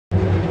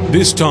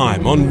This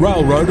time on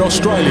Railroad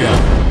Australia.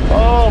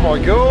 Oh my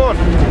God!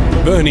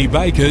 Bernie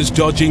Baker's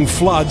dodging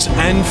floods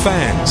and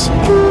fans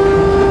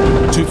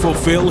to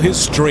fulfil his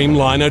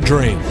streamliner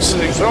dreams. This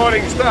is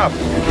exciting stuff.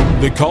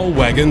 The coal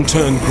wagon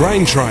turned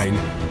grain train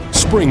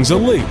springs a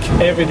leak.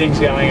 Everything's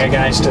going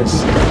against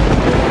us.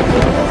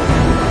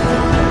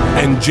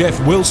 And Jeff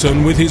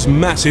Wilson with his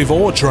massive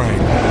ore train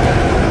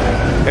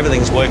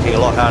Everything's working a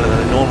lot harder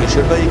than it normally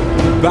should be.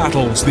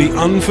 battles the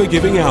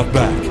unforgiving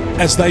outback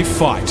as they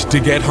fight to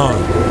get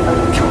home.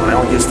 Come on,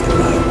 I'll just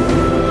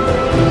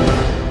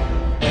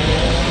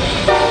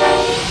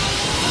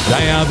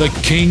They are the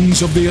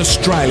kings of the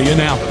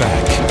Australian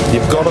outback.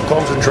 You've got to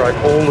concentrate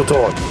all the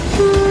time.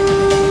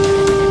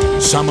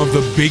 Some of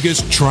the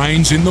biggest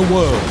trains in the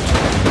world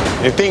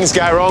If things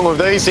go wrong with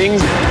these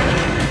things,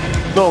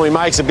 normally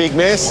makes a big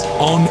mess.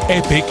 on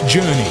epic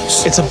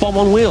journeys It's a bomb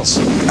on wheels.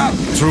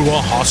 through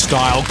a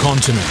hostile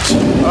continent.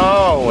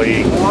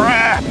 Holy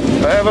crap!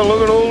 Have a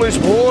look at all this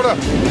water.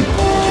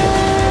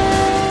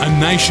 A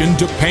nation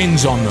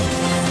depends on them,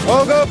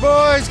 Oh God,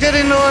 boys, get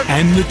into it.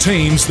 and the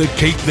teams that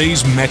keep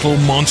these metal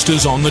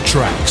monsters on the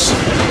tracks,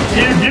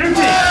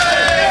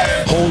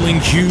 hauling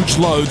huge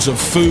loads of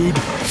food,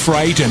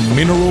 freight and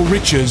mineral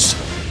riches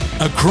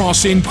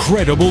across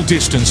incredible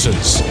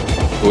distances.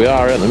 We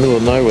are out in the middle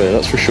of nowhere,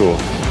 that's for sure.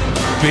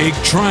 Big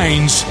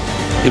trains,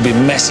 It'll be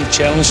a massive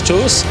challenge to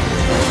us.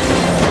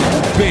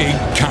 big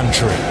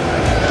country.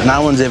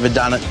 No one's ever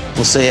done it.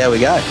 We'll see how we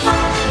go.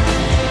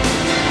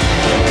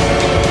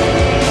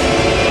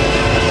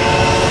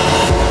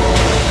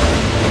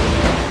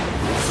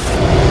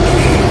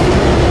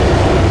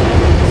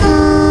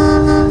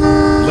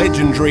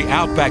 Legendary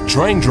outback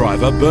train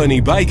driver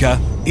Bernie Baker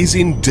is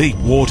in deep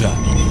water.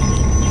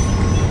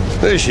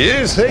 There she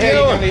is. How you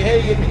going?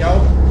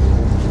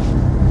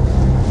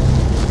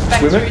 Back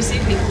through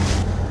Sydney.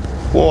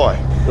 Why?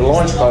 The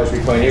line's closed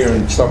between here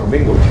and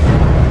Stockerbingle.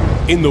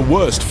 In the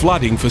worst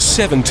flooding for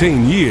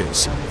 17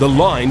 years, the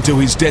line to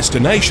his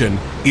destination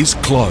is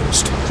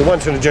closed. It's a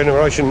once in a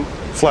generation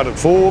flood at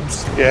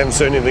Forbes. You haven't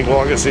seen anything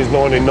like it since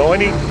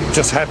 1990. It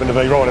just happened to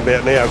be right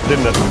about now,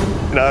 didn't it?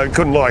 You know, it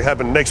couldn't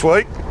happen next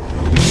week.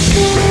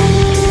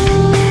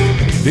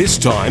 This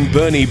time,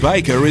 Bernie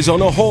Baker is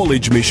on a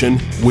haulage mission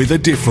with a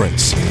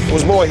difference. It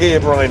was my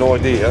harebrained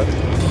idea.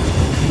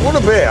 What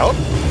about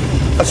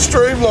a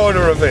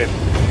streamliner event?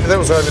 That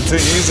was over 2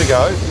 years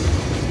ago,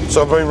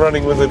 so I've been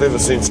running with it ever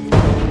since.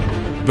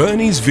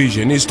 Bernie's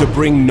vision is to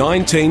bring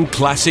 19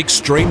 classic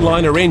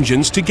Streamliner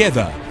engines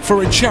together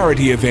for a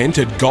charity event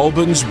at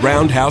Goulburn's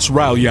Roundhouse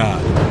Rail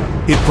Yard.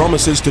 It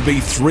promises to be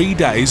 3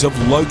 days of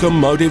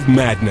locomotive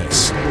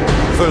madness.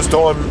 First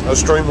time a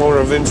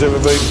streamliner event's ever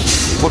been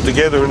put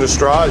together in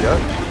Australia.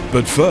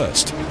 But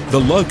first, the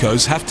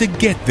locos have to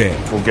get there.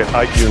 We'll get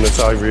 8 units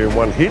over here in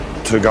one hit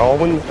to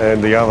Goulburn,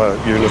 and the other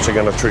units are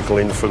going to trickle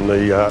in from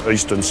the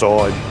eastern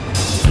side.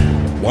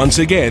 Once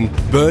again,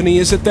 Bernie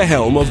is at the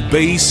helm of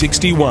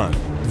B61,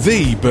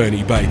 the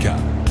Bernie Baker,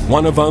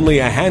 one of only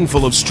a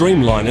handful of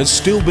streamliners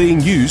still being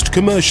used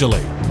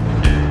commercially.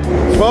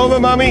 Smile for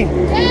Mummy.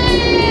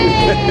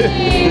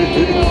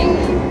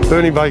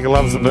 Bernie Baker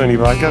loves the Bernie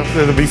Baker,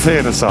 it'll be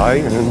fair to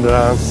say, and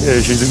yeah,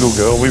 she's a good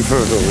girl, we've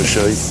heard her as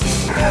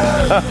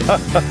she.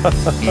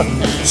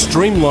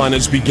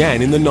 Streamliners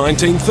began in the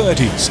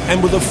 1930s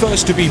and were the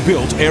first to be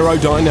built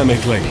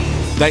aerodynamically.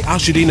 They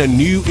ushered in a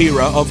new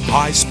era of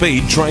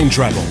high-speed train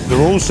travel.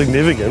 They're all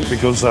significant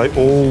because they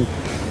all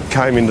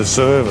came into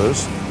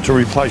service to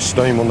replace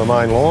steam on the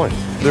main line.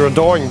 They're a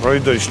dying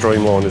breed, these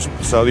streamliners,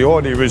 so the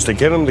idea is to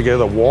get them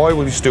together while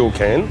we still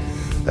can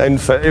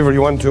and for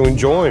everyone to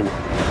enjoy them.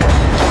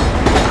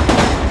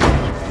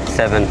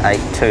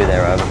 782,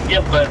 they're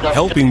over.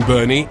 Helping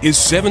Bernie is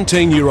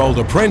 17-year-old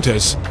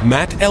apprentice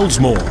Matt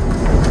Elsmore.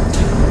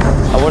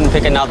 I wouldn't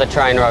pick another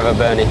trainer over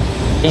Bernie.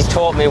 He's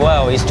taught me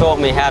well. He's taught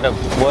me how to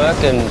work,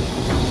 and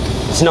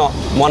it's not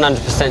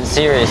 100%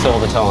 serious all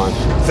the time.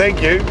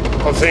 Thank you,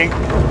 I think.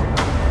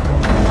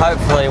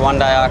 Hopefully one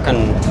day I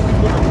can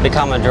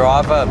become a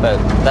driver, but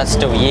that's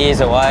still years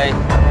away.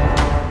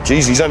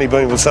 Geez, he's only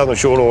been with Southern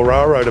Short Haul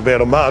Railroad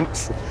about a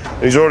month.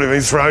 He's already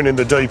been thrown in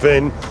the deep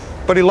end,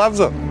 but he loves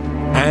it.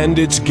 And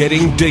it's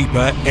getting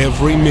deeper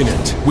every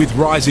minute, with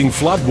rising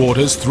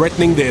floodwaters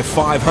threatening their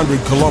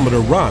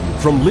 500-kilometre run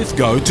from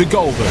Lithgow to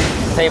Goulburn.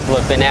 People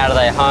have been out of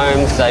their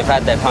homes, they've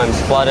had their homes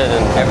flooded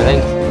and everything.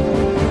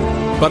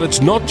 But it's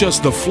not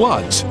just the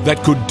floods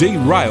that could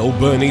derail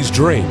Bernie's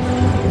dream.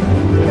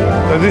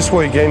 So this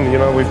weekend, you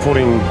know, we've put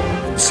in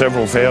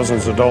several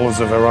thousands of dollars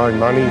of our own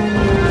money.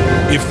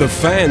 If the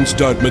fans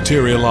don't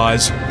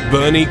materialise,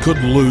 Bernie could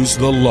lose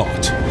the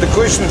lot. The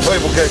question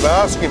people keep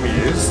asking me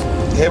is,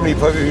 how many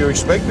people are you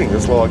expecting?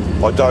 It's like,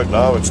 I don't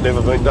know, it's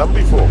never been done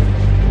before.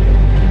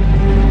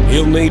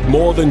 He'll need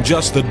more than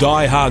just the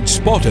die-hard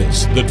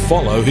spotters that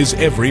follow his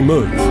every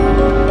move.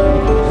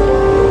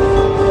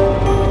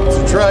 It's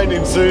a train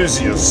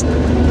enthusiast,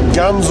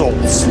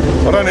 gunzels.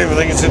 I don't even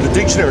think it's in the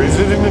dictionary. Is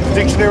it in the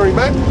dictionary,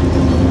 Matt?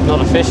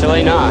 Not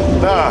officially, no.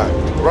 No.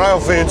 Rail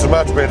fans are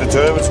much better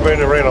term. It's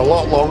been around a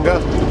lot longer.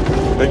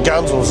 But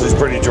Gunsel's is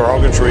pretty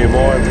derogatory in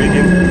my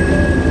opinion.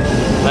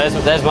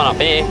 There's one up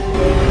here.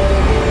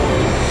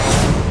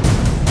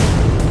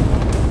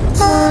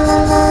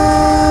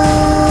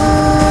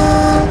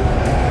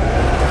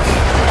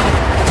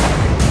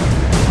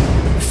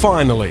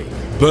 Finally,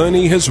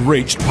 Bernie has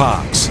reached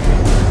Parkes.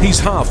 He's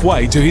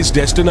halfway to his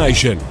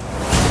destination.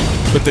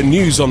 But the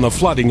news on the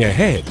flooding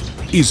ahead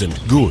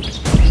isn't good.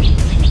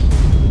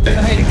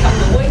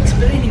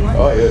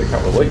 Oh, yeah, a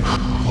couple of weeks.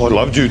 I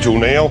loved you till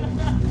now.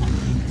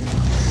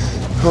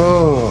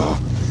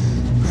 Oh.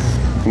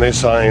 And they're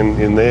saying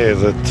in there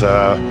that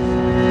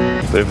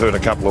they've heard a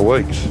couple of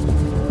weeks.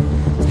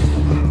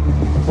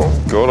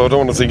 Oh, God, I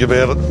don't want to think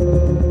about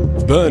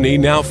it. Bernie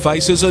now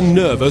faces a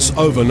nervous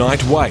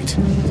overnight wait.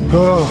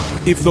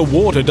 Oh. If the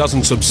water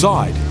doesn't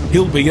subside,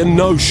 he'll be a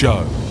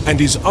no-show, and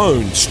his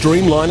own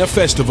Streamliner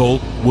Festival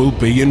will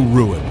be in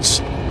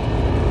ruins.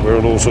 We're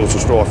in all sorts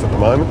of strife at the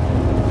moment.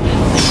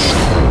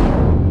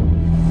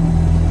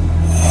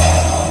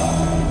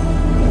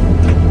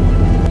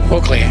 All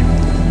clear.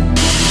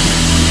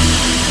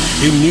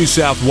 In New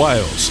South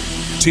Wales,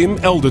 Tim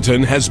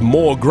Elderton has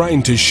more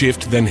grain to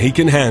shift than he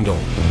can handle.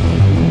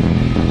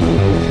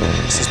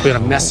 This has been a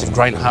massive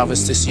grain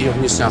harvest this year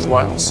in New South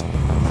Wales.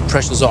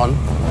 Pressure's on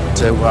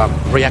to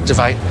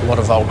reactivate a lot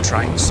of old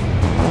trains.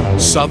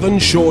 Southern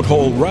Short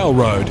Haul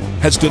Railroad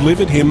has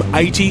delivered him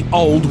 80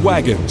 old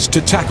wagons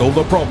to tackle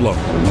the problem.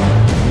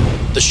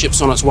 The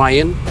ship's on its way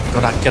in,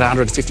 got to get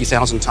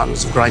 150,000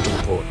 tonnes of grain to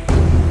the port.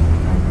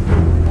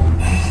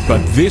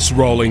 But this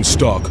rolling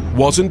stock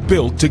wasn't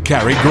built to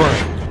carry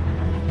grain.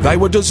 They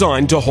were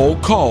designed to haul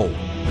coal.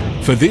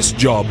 For this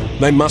job,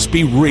 they must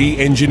be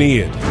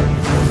re-engineered.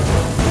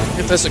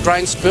 If there's a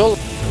grain spill,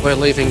 we're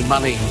leaving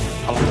money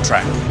along the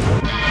track.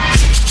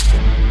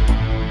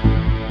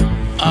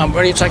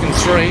 We're only taking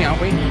 3,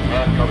 aren't we?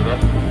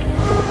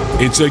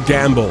 It's a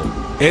gamble.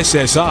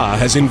 SSR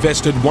has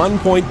invested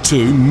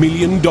 $1.2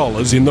 million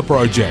in the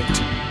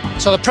project.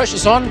 So the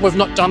pressure's on. We've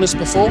not done this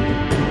before.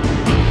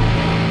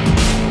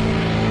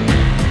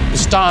 We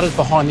started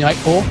behind the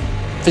 8 ball.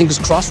 Fingers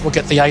crossed we'll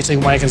get the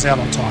 18 wagons out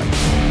on time.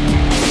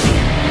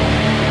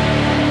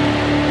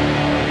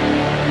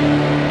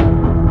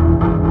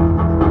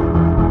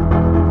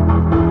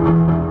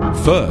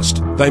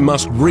 First, they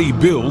must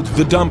rebuild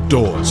the dump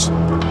doors.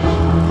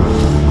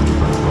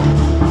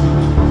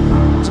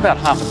 It's about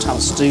half a tonne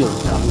of steel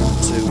going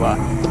into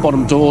the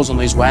bottom doors on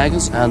these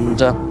wagons and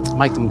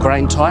make them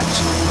grain tight.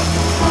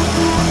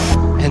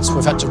 Hence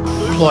we've had to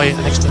employ an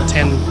extra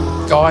 10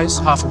 guys,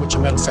 half of which are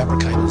metal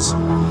fabricators.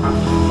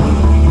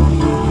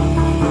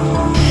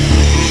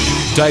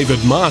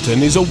 David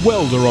Martin is a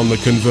welder on the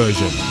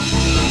conversion.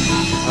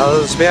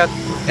 It's about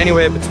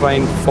anywhere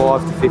between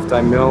 5 to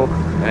 15 mil,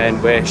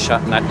 and we're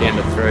shutting that down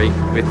to 3.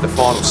 With the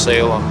final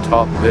seal on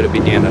top, it'll be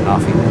down to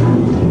nothing.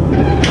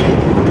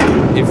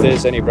 If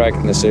there's any break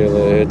in the seal,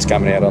 it's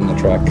coming out on the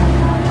track.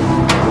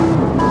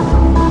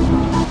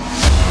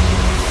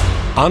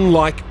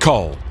 Unlike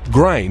coal,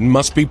 grain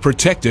must be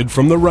protected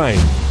from the rain.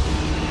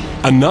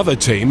 Another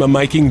team are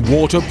making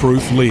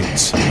waterproof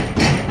lids.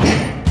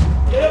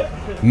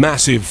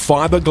 Massive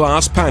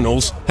fiberglass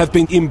panels have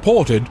been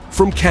imported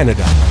from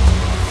Canada.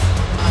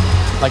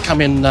 They come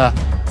in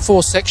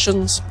 4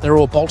 sections, they're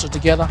all bolted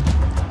together,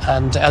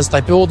 and as they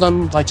build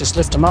them, they just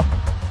lift them up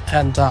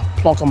and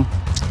plonk them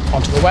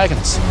onto the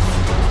wagons.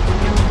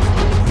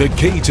 The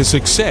key to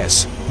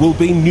success will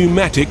be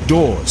pneumatic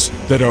doors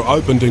that are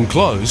opened and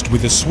closed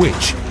with a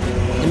switch.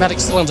 Pneumatic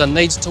cylinder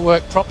needs to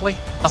work properly.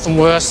 Nothing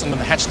worse than when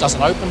the hatch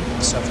doesn't open.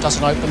 So if it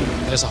doesn't open,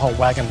 there's a whole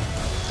wagon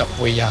that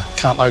we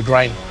can't load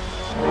grain.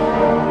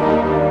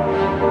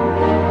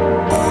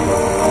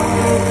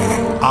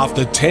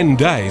 After 10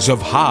 days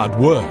of hard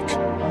work,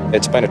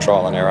 It's been a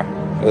trial and error,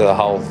 the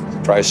whole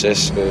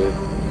process to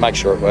make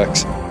sure it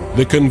works.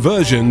 the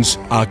conversions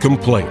are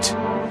complete.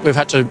 We've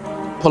had to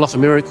pull off a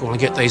miracle and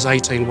get these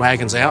 18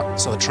 wagons out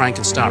so the train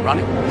can start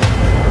running.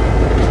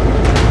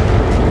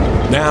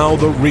 Now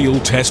the real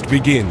test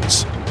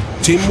begins.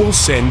 Tim will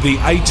send the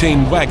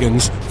 18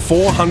 wagons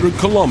 400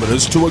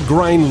 kilometres to a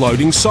grain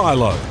loading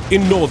silo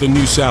in northern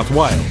New South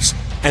Wales,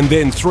 and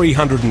then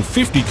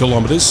 350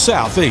 kilometres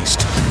southeast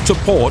to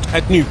port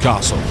at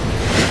Newcastle.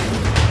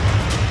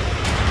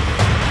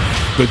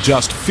 But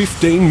just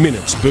 15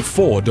 minutes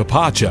before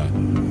departure,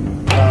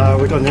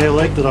 we've got an air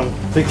leak that I'm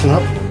fixing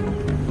up.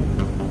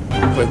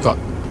 We've got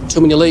too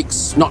many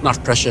leaks, not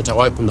enough pressure to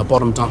open the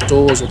bottom dump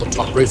doors or the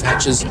top roof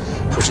hatches,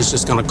 which is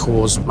just going to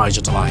cause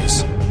major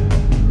delays.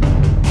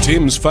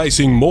 Tim's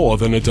facing more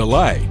than a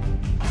delay.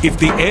 If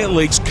the air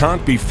leaks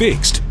can't be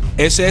fixed,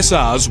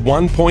 SSR's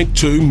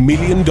 $1.2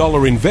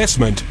 million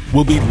investment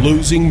will be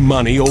losing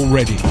money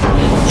already.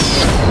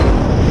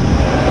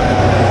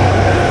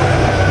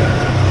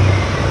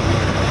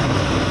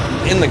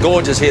 In the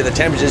gorges here, the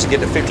temperatures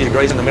get to 50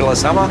 degrees in the middle of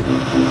summer.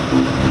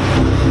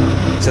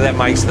 So that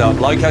makes the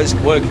locos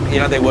work,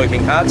 they're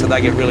working hard, so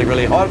they get really,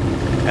 really hot.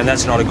 And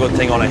that's not a good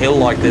thing on a hill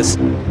like this.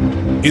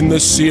 In the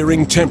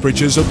searing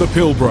temperatures of the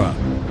Pilbara,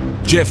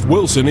 Jeff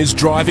Wilson is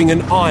driving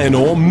an iron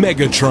ore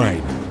mega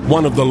train.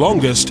 one of the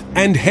longest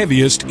and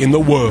heaviest in the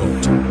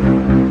world.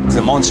 It's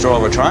a monster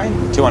of a train,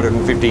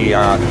 250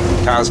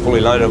 cars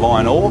fully loaded of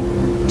iron ore,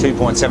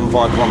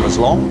 2.75 kilometres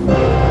long.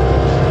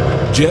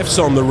 Jeff's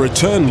on the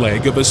return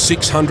leg of a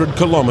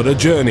 600-kilometre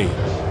journey.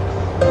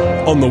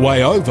 On the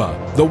way over,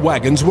 the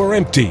wagons were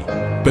empty,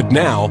 but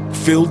now,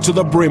 filled to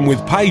the brim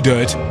with pay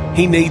dirt,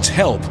 he needs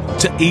help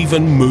to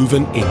even move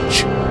an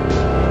inch.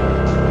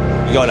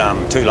 We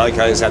got 2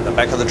 locos at the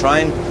back of the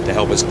train to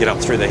help us get up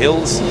through the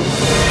hills.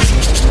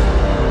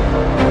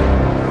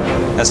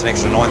 That's an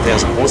extra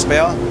 9,000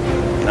 horsepower,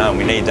 you know, and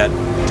we need that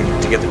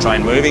to get the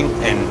train moving,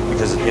 and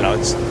because, you know,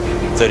 it's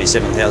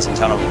 37,000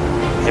 tonne of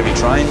heavy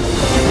train.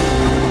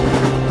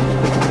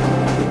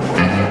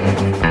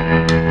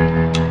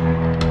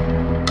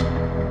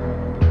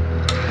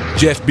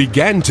 Jeff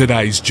began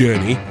today's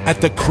journey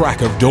at the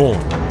crack of dawn.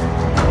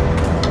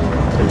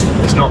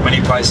 There's not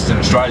many places in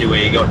Australia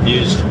where you got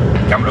views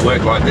coming to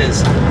work like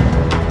this.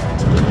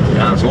 You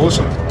know, it's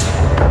awesome.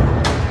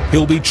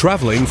 He'll be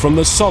travelling from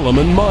the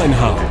Solomon Mine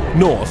Hub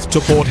north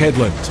to Port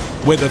Hedland,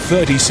 where the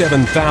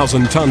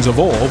 37,000 tonnes of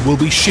ore will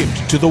be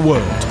shipped to the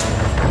world.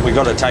 We've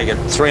got to take it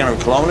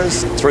 300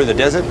 kilometres through the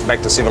desert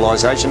back to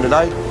civilisation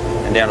today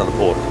and down to the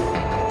port.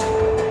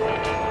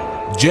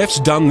 Jeff's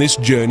done this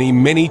journey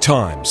many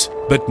times,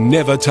 but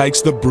never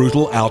takes the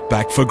brutal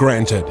outback for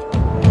granted.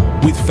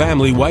 With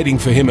family waiting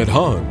for him at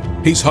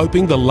home, he's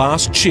hoping the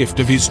last shift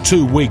of his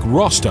 2-week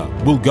roster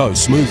will go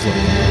smoothly.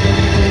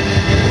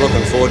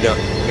 Looking forward to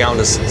going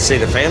to see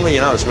the family,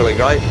 you know, it's really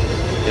great,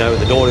 you know, with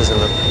the daughters and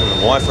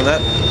the wife and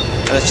that.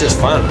 And it's just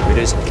fun. We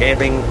do some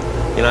camping,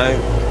 you know,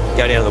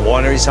 go down to the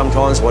winery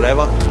sometimes,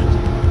 whatever.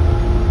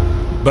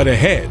 But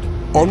ahead,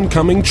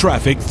 oncoming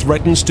traffic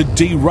threatens to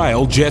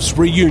derail Jeff's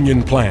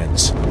reunion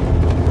plans.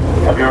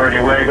 I'll be already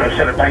aware you've got a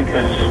set of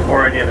bankers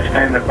already at the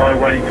standard by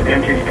waiting for the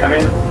empty to come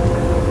in.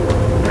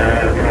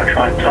 I'm going to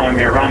try and time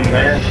your run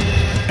there.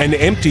 An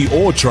empty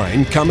ore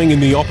train coming in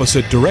the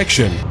opposite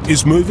direction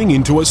is moving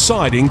into a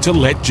siding to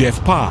let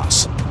Jeff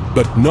pass,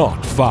 but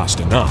not fast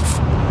enough.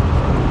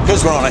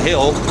 Because we're on a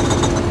hill,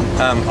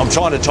 I'm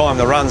trying to time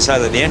the run so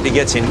that the empty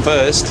gets in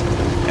first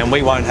and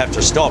we won't have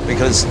to stop,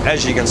 because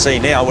as you can see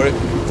now,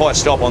 if I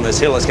stop on this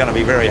hill, it's going to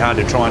be very hard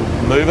to try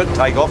and move it,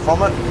 take off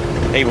from it,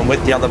 even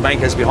with the other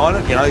bankers behind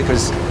it, you know,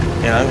 because,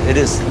 you know, it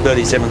is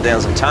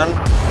 37,000 tonne.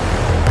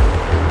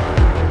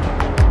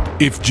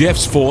 If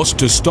Jeff's forced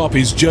to stop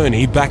his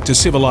journey back to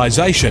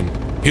civilization,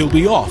 he'll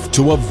be off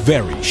to a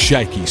very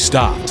shaky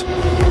start. Come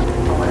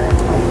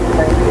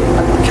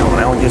on,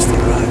 Alan, just the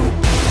road.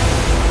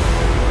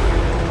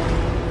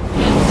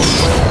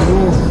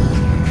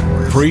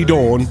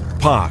 Pre-dawn,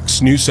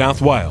 Parkes, New South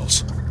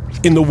Wales.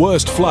 In the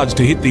worst floods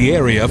to hit the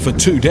area for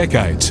 2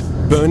 decades,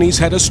 Bernie's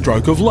had a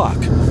stroke of luck.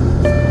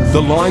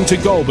 The line to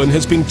Goulburn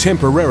has been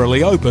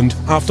temporarily opened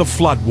after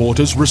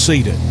floodwaters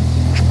receded.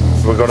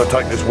 We've got to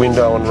take this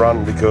window and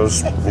run,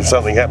 because if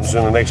something happens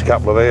in the next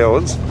couple of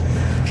hours,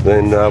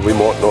 then we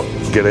might not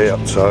get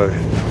out. So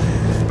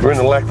we're in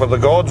the lap of the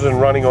gods and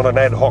running on an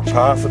ad hoc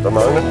path at the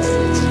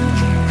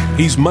moment.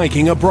 He's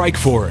making a break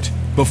for it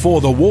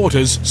before the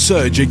waters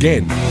surge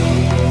again.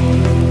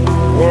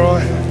 All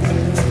right.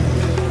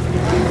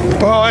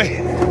 Bye.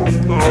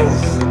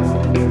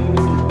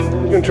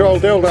 Control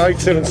Delta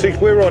 876,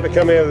 we're right to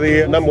come out of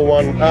the number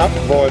 1 up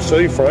via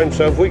C-frame,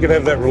 so if we could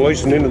have that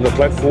released and into the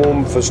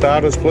platform for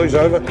starters, please,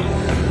 over.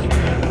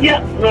 Yeah,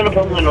 not a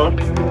problem at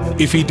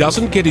all. If he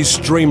doesn't get his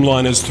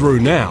streamliners through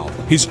now,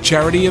 his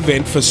charity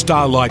event for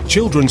Starlight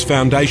Children's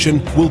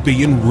Foundation will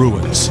be in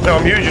ruins. So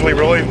I'm usually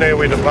relieved now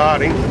we're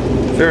departing.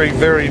 Very,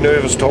 very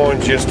nervous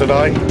times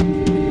yesterday.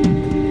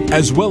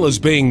 As well as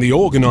being the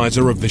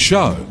organiser of the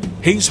show,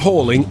 he's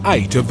hauling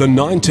 8 of the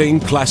 19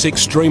 classic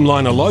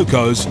Streamliner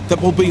locos that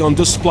will be on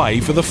display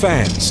for the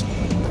fans.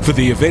 For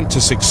the event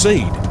to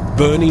succeed,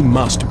 Bernie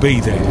must be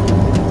there.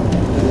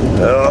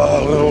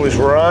 Oh, look at all this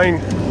rain.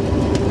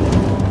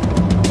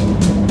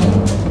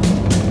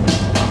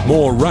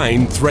 More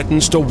rain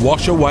threatens to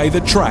wash away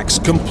the tracks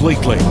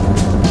completely.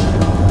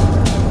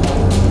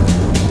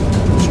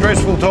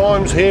 Stressful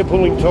times,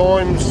 hair-pulling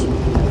times.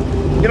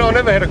 You know, I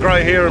never had a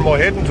grey hair in my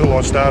head until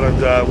I started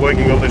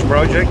working on this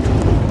project.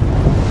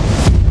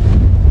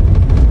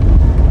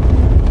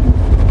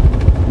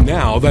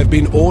 Now they've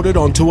been ordered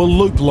onto a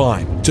loop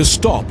line to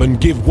stop and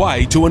give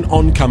way to an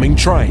oncoming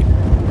train.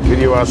 Can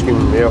you ask him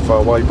how far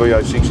away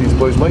BA6 is,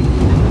 please, mate?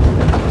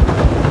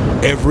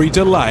 Every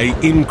delay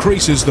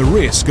increases the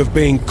risk of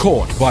being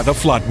caught by the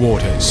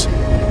floodwaters.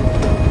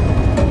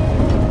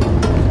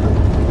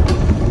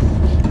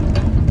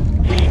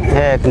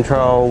 Air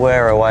control,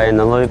 we're away in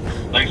the loop.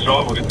 Thanks,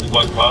 right. We'll get this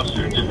bloke past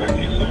you and get back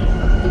to you soon.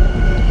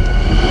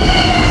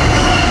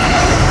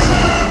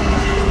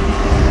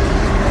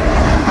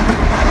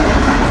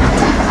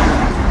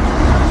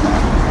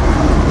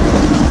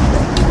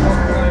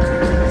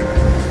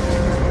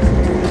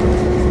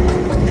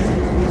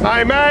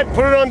 Hey, Matt,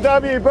 put it on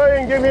WB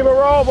and give him a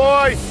roll,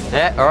 boy.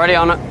 Yeah, already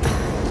on it.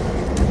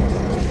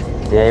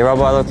 Yeah, your roll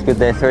boy looks good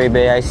there,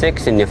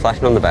 3BA6, and you're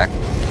flashing on the back.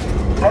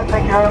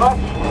 Thank you very much.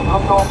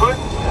 I'm all good.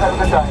 Have a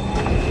good day.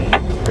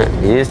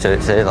 You used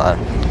to, see, like,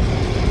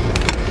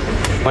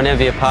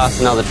 whenever you pass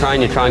another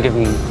train, you try and give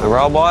them a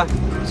roll by,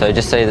 so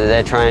just see that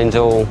their train's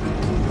all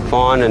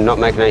fine and not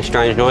making any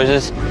strange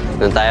noises,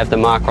 and that they have the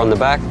marker on the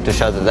back to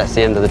show that that's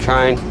the end of the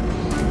train.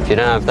 If you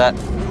don't have that,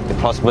 you're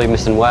possibly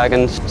missing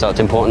wagons, so it's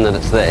important that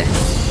it's there.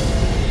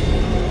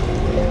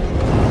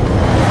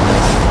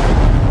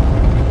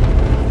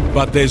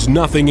 But there's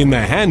nothing in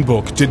the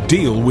handbook to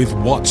deal with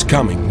what's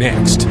coming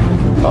next.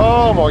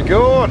 Oh my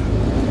God!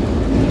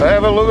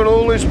 Have a look at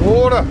all this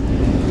water.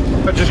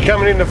 It's just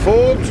coming into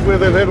Forbes where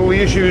they've had all the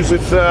issues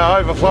with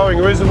overflowing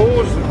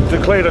reservoirs.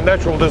 Declared a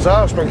natural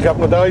disaster a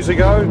couple of days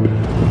ago.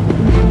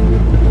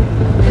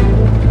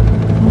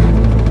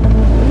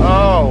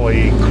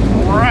 Holy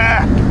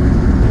crap!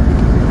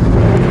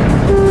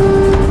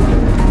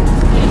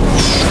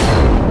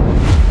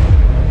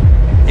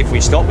 If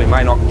we stop, we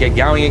may not get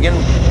going again.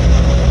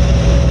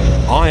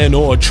 Iron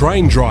ore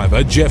train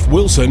driver Jeff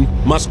Wilson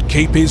must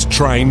keep his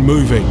train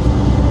moving.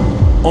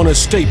 On a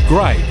steep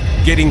grade,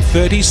 getting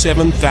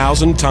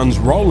 37,000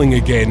 tonnes rolling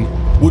again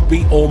would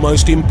be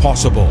almost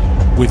impossible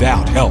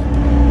without help.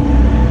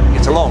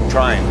 It's a long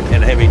train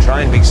and a heavy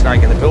train, big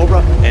snake in the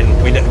Pilbara, and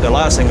the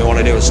last thing we want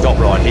to do is stop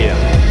right here.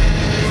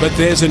 But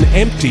there's an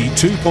empty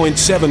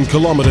 2.7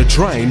 kilometre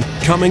train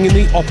coming in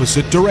the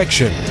opposite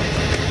direction.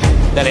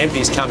 That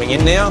empty's coming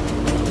in now.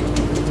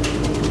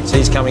 So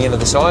he's coming into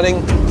the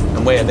siding,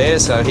 and we're there,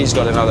 so he's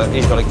got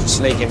to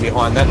sneak in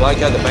behind that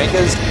loco, the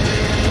bankers.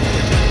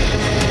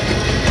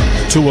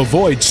 To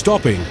avoid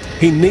stopping,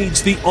 he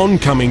needs the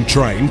oncoming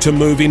train to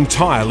move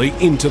entirely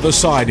into the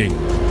siding.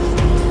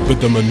 But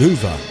the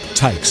manoeuvre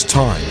takes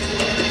time.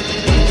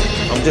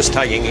 I'm just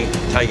taking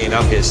it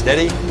up here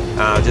steady,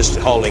 just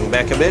holding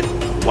back a bit,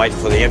 waiting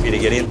for the empty to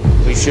get in.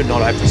 We should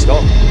not have to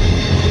stop.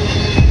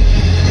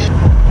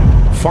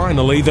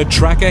 Finally, the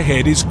track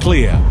ahead is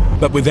clear,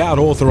 but without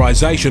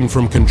authorisation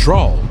from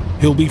control,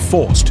 he'll be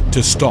forced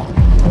to stop.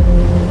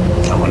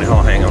 Come on,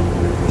 oh, hang on.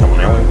 Come on,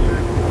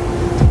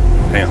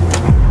 hang on.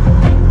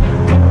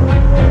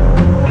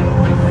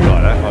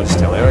 Righto, I'll just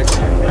tell Eric.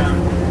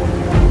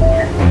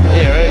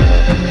 Here,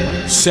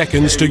 Eric.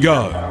 Seconds to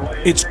go.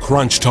 It's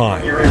crunch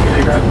time.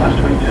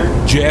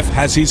 Jeff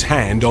has his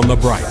hand on the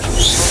brake.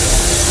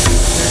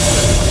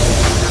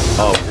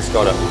 Oh, just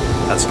got it.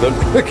 That's good.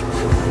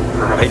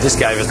 He just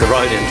gave us the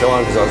road in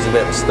time because I was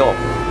about to stop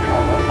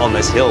on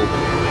this hill.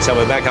 So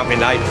we're back up in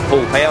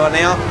full power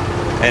now,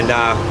 and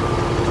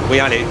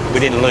we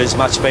didn't lose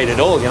much speed at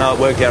all. You know, it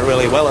worked out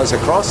really well as a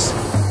cross.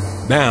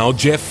 Now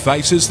Jeff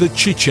faces the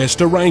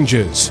Chichester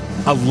Ranges,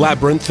 a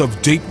labyrinth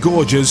of deep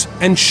gorges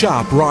and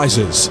sharp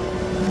rises.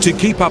 To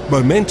keep up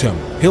momentum,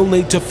 he'll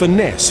need to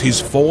finesse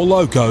his 4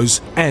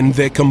 locos and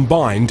their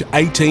combined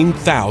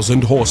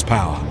 18,000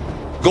 horsepower.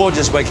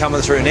 Gorges we're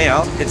coming through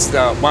now, it's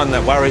the one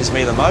that worries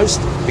me the most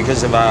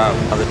because of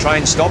the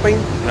train stopping.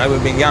 You know,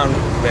 we've been going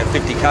about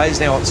 50 k's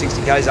now,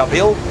 60 k's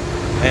uphill,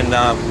 and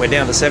we're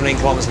down to 17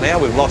 kilometres an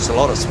hour. We've lost a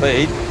lot of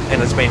speed,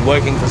 and it's been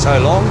working for so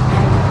long.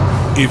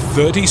 If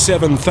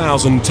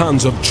 37,000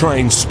 tonnes of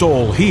train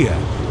stall here,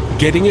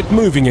 getting it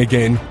moving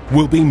again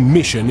will be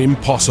mission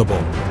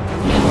impossible.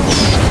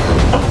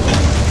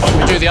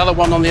 We do the other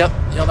one on the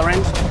other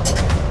end.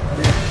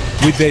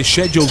 With their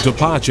scheduled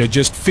departure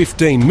just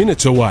 15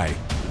 minutes away,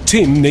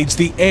 Tim needs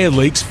the air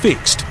leaks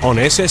fixed on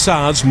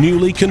SSR's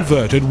newly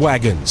converted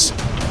wagons.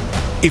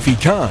 If he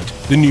can't,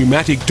 the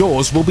pneumatic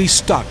doors will be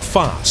stuck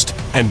fast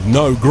and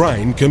no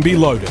grain can be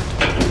loaded.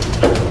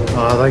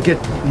 They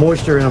get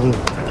moisture in them,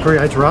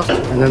 creates rust,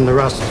 and then the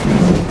rust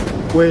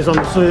wears on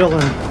the seal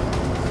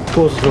and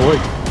causes a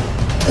leak.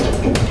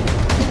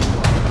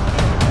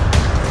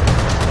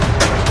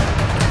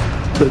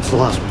 But it's the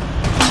last one.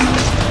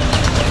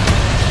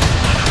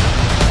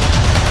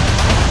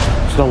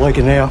 It's not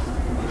leaking now.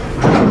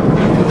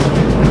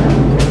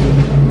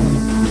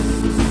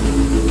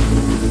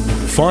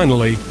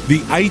 Finally,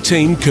 the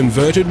 18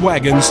 converted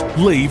wagons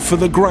leave for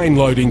the grain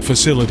loading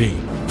facility,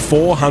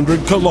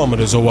 400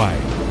 kilometres away.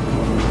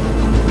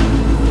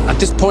 At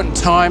this point in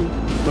time,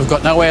 we've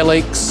got no air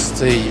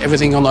leaks.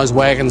 Everything on those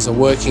wagons are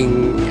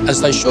working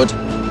as they should.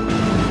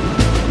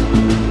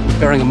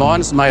 Bearing in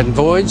mind it's a maiden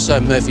voyage, so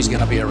Murphy's going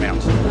to be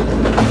around.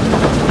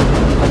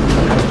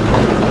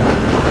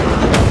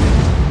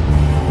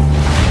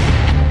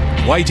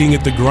 Waiting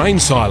at the grain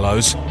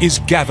silos is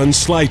Gavin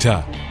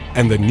Slater,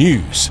 and the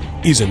news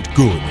isn't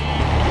good.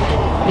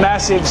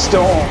 Massive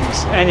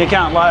storms, and you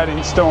can't load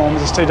in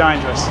storms, it's too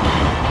dangerous.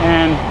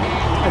 And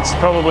it's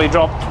probably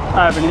dropped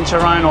over an inch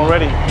of rain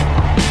already.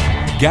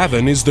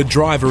 Gavin is the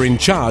driver in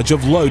charge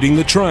of loading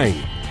the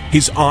train.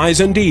 His eyes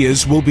and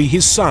ears will be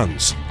his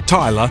sons,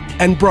 Tyler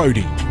and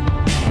Brody.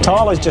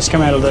 Tyler's just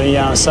come out of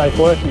the safe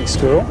working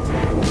school.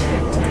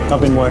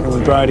 I've been working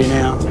with Brody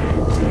now.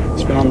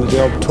 He's been on the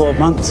job 12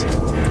 months.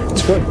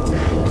 It's good.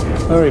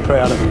 Very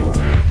proud of him.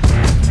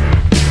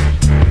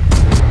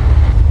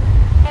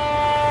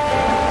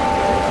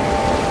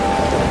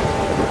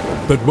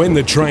 But when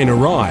the train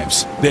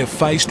arrives, they're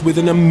faced with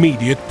an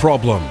immediate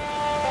problem.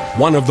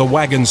 One of the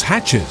wagon's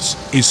hatches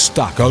is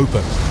stuck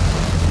open.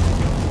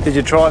 Did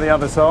you try the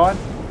other side?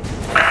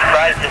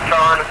 guys just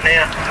trying us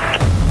now.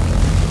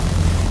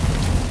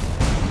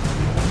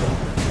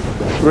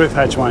 Roof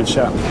hatch won't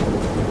shut,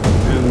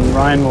 and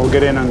rain will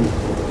get in and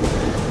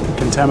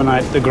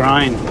contaminate the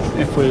grain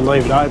if we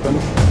leave it open.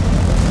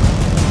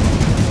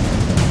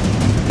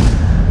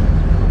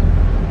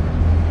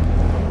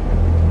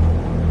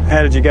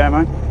 How did you go,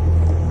 mate?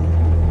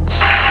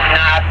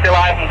 Nah, still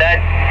open,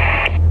 Dad.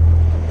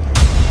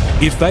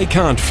 If they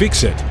can't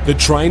fix it, the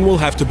train will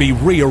have to be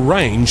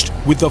rearranged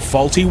with the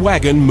faulty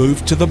wagon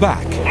moved to the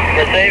back.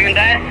 Receiving,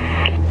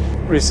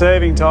 Dad?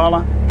 Receiving,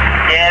 Tyler.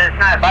 Yeah, there's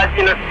no buzz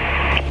in it.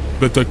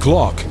 But the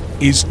clock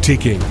is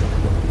ticking,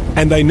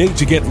 and they need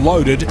to get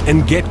loaded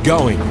and get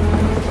going.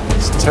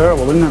 It's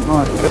terrible, isn't it?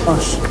 My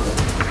gosh.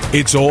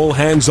 It's all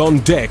hands on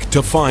deck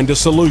to find a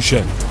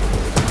solution.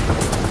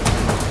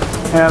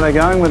 How are they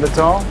going with the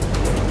tile?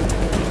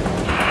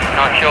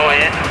 Not sure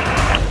yet.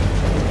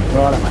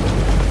 Right, mate.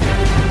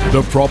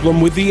 The problem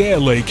with the air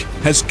leak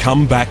has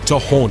come back to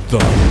haunt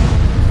them.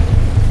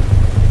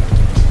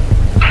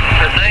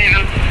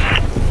 Receiving.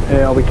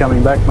 Yeah, I'll be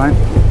coming back, mate.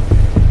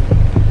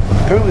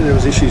 Apparently there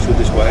was issues with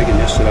this wagon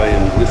yesterday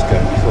and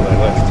Lithgow before they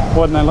left.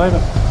 Why didn't they leave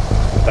it?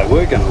 They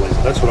were going to leave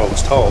it, that's what I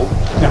was told.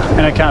 No,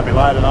 and it can't be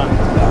loaded, either.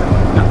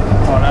 No.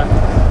 Righto.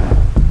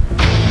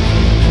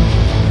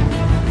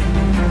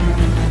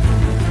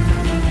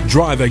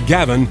 Driver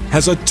Gavin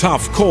has a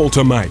tough call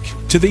to make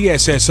to the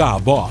SSR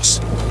boss.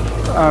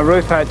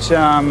 Roof hatch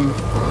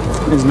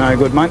is no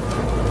good, mate.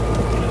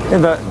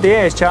 The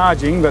air's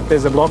charging, but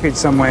there's a blockage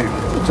somewhere.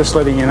 Just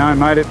letting you know,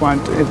 mate, it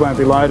won't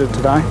be loaded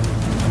today.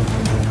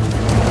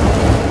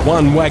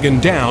 One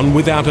wagon down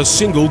without a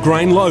single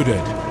grain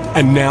loaded.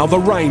 And now the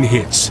rain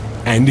hits,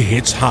 and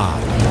hits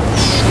hard.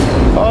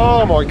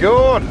 Oh my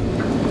God!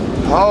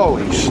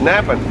 Holy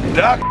snapping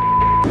duck!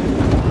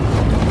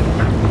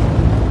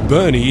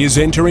 Bernie is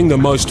entering the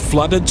most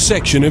flooded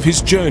section of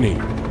his journey.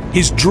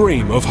 His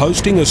dream of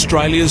hosting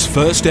Australia's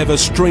first ever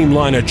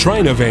Streamliner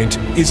train event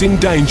is in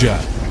danger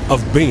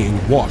of being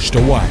washed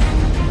away.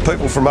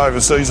 People from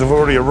overseas have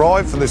already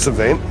arrived for this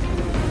event.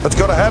 It's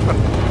got to happen.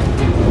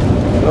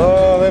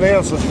 Oh, that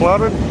house is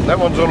flooded. That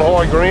one's on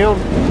high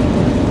ground.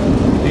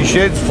 His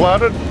shed's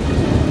flooded.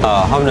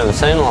 I've never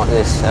seen like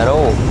this at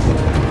all.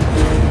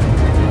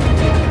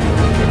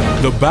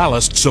 The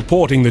ballast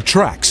supporting the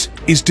tracks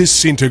is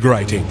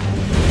disintegrating.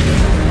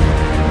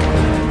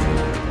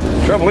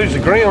 Trouble is, the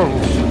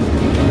ground's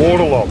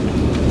waterlogged.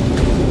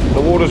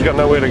 The water's got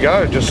nowhere to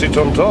go, it just sits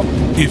on top.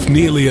 If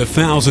nearly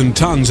 1,000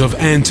 tonnes of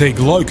antique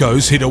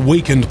locos hit a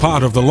weakened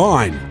part of the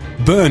line,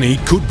 Bernie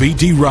could be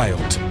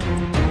derailed.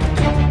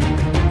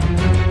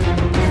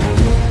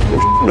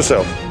 I'm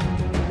myself.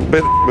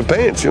 Bet my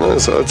pants, you know,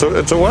 so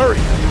it's a worry.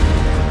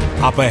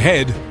 Up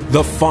ahead,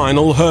 the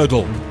final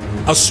hurdle.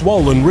 A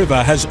swollen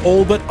river has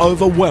all but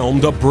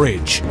overwhelmed a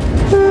bridge.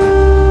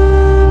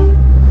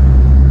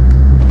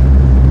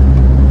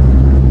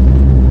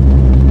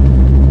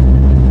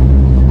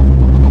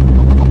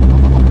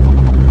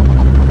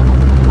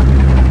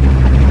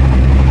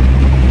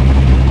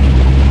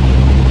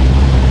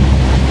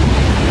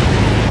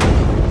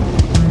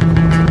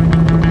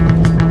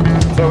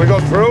 So we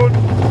got through it,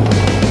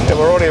 and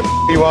we're on our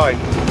way.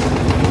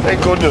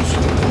 Thank goodness.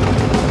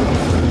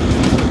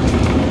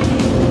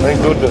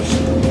 Thank goodness.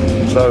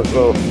 So,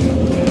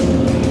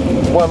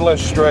 one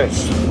less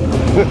stress.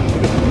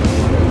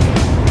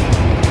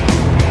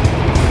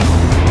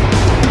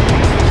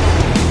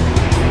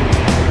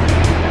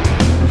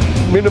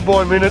 Minute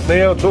by minute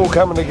now, it's all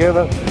coming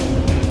together.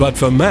 But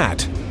for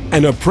Matt,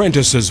 an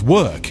apprentice's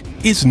work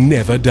is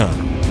never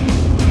done.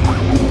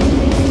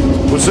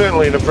 Well,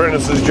 certainly an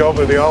apprentice's job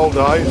in the old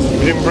days. If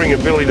you didn't bring a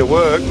billy to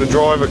work, the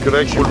driver could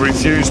actually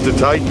refuse to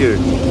take you.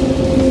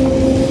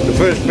 The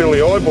first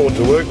billy I bought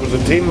to work was a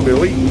tin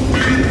billy,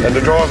 and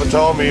the driver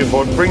told me if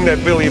I'd bring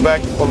that billy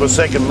back on the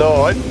second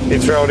night,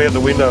 he'd throw it out the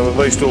window with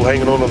me still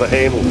hanging onto the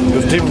handle.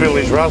 Because tin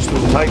billies rust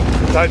and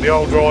take the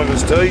old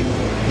driver's teeth.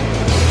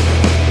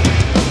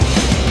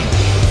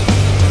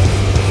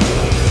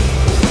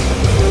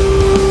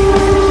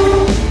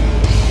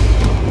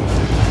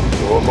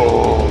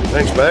 Oh,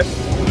 thanks, Matt.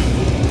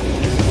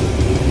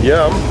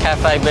 Yum.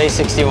 Cafe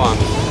B61.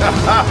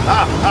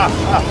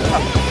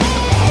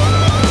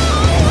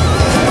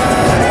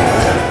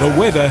 The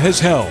weather has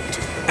held,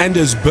 and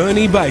as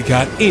Bernie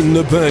Baker in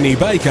the Bernie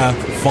Baker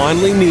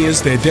finally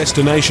nears their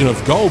destination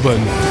of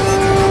Goulburn,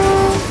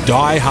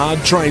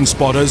 die-hard train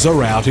spotters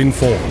are out in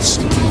force.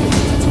 The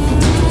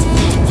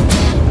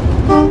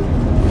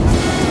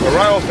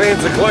rail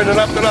fans are cleaning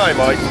up today,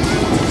 mate.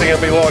 I think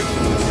it'll be like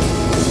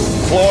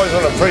flies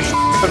on a fresh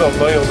on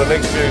me on the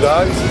next few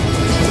days.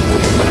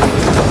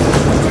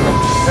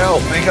 Hell,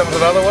 here comes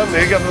another one,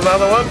 here comes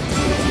another one.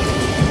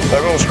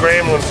 They're all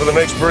scrambling for the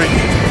next bridge.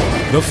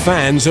 The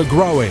fans are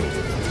growing,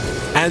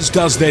 as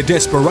does their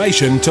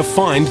desperation to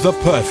find the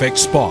perfect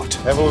spot.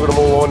 Have a look at them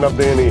all lined up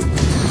down here.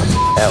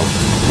 Hell.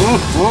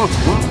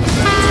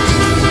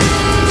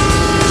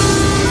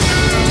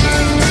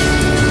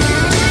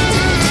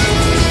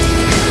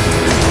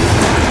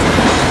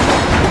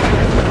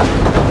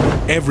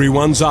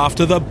 Everyone's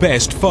after the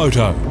best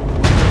photo.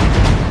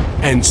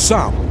 and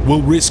some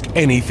will risk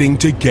anything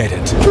to get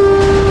it.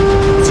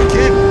 It's a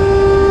kid.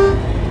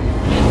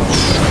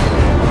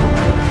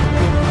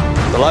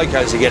 The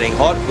locos are getting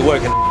hot. We're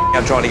working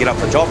out trying to get up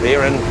the top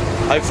here, and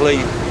hopefully,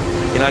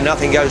 you know,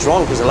 nothing goes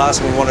wrong, because the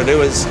last thing we want to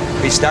do is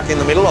be stuck in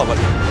the middle of it.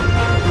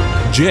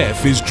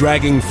 Jeff is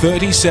dragging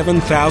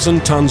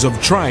 37,000 tonnes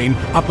of train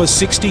up a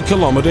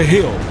 60-kilometre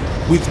hill,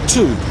 with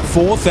two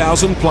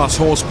 4,000 plus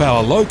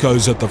horsepower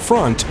locos at the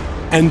front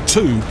and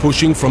two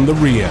pushing from the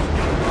rear.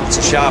 It's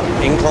a sharp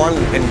incline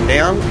and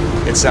down.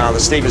 It's the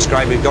steepest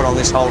grade we've got on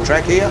this whole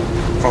track here,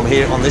 from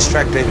here on this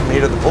track to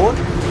here to the port.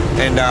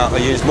 And I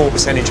use more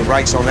percentage of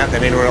brakes on that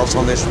than anywhere else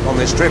on this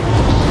trip.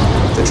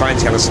 The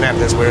train's going to snap.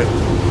 That's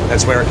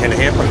where it can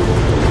happen.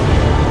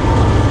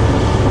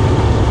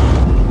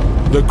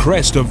 The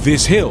crest of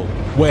this hill,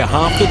 where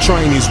half the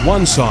train is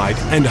one side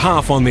and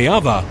half on the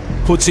other,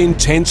 puts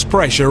intense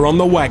pressure on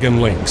the wagon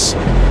links.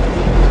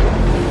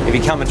 If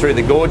you're coming through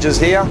the gorges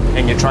here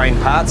and your train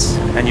parts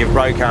and you've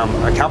broke a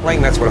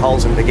coupling, that's what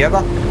holds them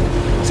together.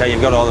 So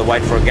you've got to either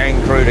wait for a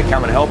gang crew to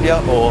come and help you,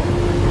 or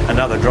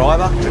another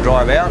driver to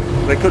drive out.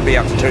 But it could be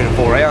up to 2 to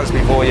 4 hours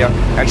before you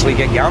actually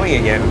get going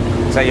again.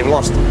 So you've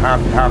lost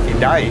half your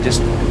day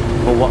just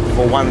for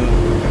one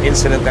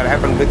incident that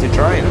happened with your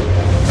train.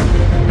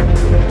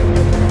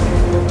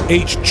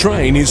 Each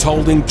train is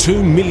holding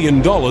 $2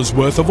 million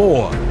worth of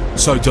ore,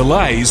 so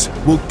delays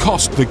will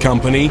cost the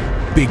company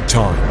big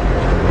time.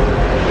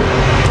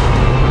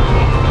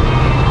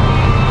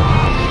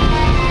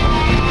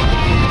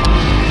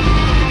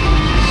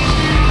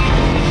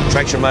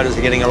 Traction motors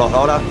are getting a lot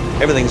hotter.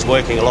 Everything's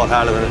working a lot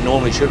harder than it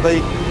normally should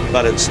be,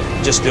 but it's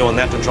just doing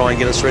that to try and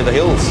get us through the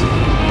hills.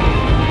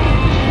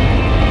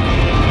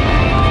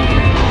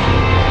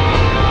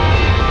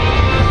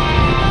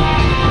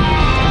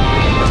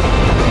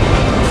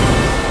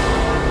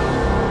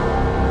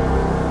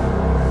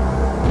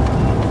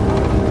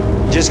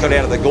 Just got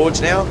out of the gorge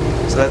now,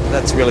 so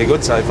that's really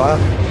good so far.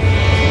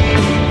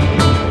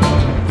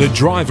 The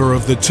driver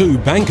of the two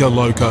banker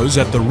locos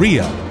at the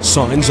rear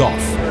signs off.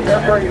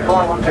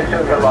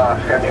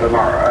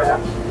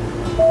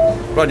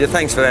 Roger,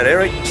 thanks for that,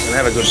 Eric, and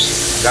have a good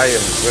day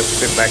and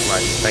trip back,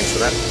 mate. Thanks for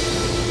that.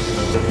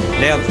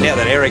 Now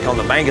that Eric on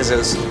the bankers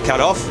is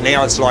cut off,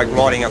 now it's like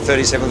riding a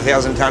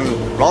 37,000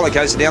 tonne roller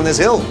coaster down this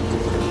hill,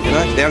 you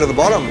know, down to the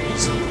bottom.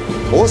 It's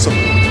awesome.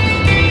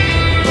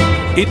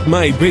 It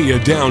may be a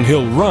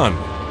downhill run,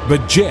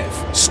 but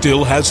Jeff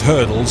still has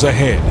hurdles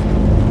ahead.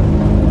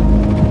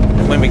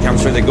 And when we come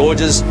through the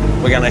gorges,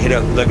 we're going to hit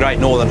the Great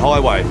Northern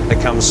Highway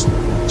that comes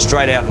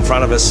straight out in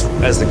front of us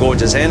as the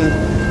gorges end,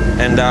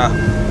 and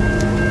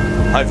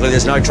hopefully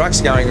there's no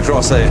trucks going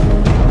across there.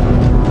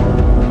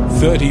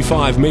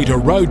 35-metre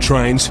road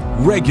trains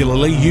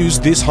regularly use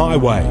this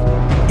highway.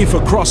 If a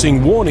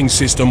crossing warning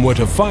system were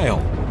to fail,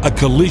 a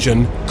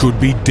collision could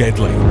be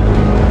deadly.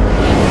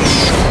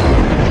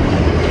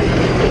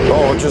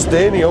 Oh, just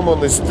Danny, I'm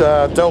on this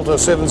Delta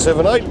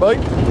 778,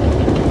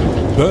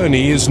 mate.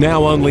 Bernie is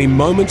now only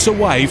moments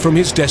away from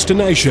his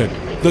destination,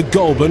 the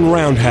Goulburn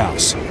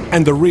Roundhouse,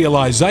 and the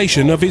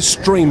realisation of his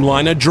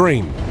Streamliner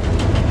dream.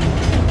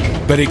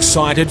 But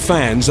excited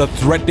fans are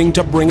threatening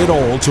to bring it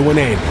all to an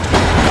end.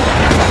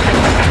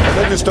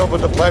 I had to stop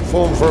at the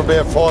platform for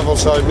about 5 or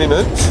so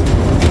minutes.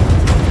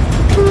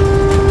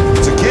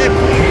 It's a kid.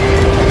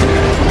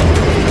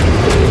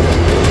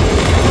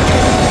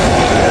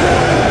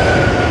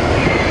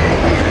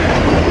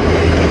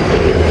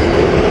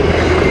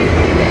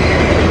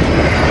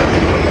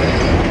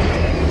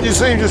 You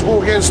see him just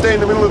walk out and stand in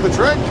the middle of the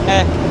track?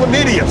 What an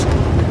idiot.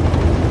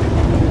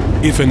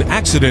 If an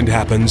accident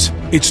happens,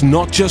 it's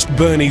not just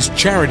Bernie's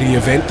charity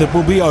event that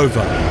will be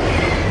over.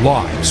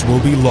 Lives will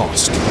be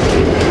lost.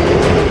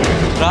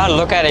 I had a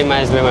look at him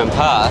as we went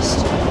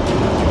past.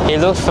 He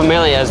looked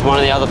familiar as one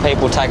of the other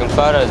people taking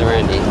photos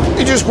around him.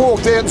 He just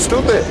walked out and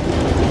stood there.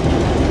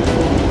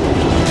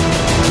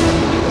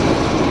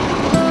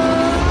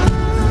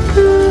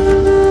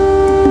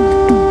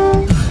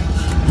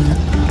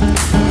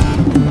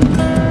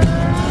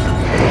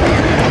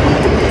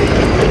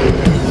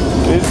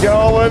 He's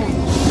going.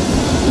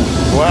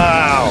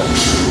 Wow.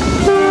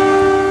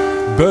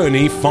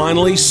 Bernie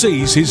finally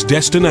sees his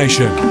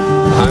destination.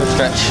 Home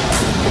stretch,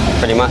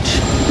 pretty much.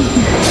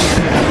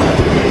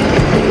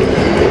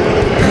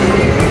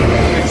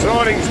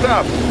 Exciting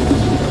stuff.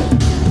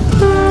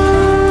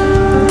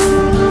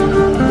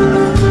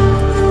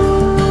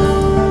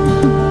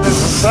 This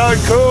is so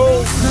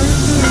cool.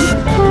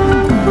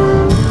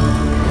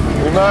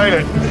 We made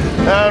it.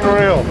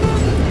 Unreal.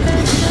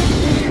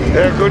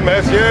 Yeah, good,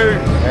 Matthew.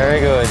 Very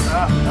good.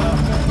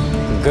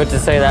 Good to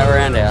see that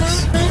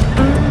roundhouse.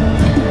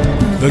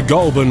 The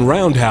Goulburn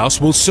Roundhouse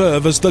will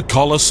serve as the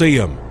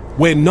Coliseum,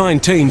 where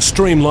 19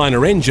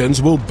 Streamliner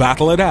engines will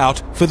battle it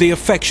out for the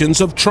affections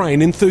of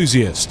train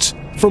enthusiasts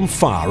from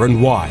far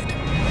and wide.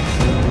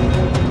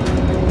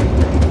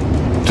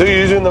 2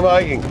 years in the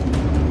making.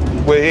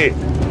 We're here.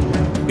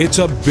 It's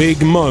a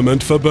big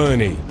moment for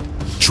Bernie,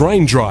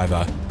 train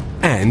driver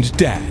and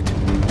dad.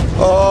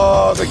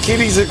 Oh, the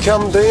kiddies have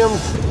come down.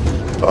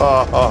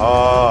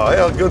 Oh,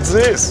 how good's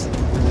this?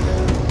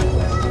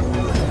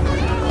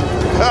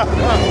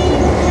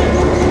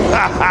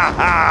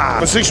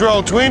 My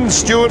 6-year-old twins,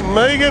 Stuart and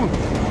Megan,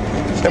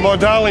 and my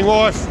darling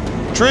wife,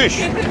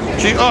 Trish.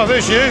 Oh,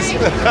 there she is.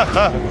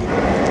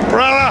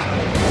 Brother.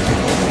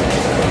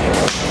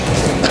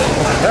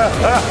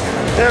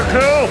 How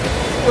cool.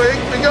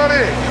 We got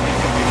it.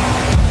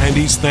 And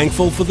he's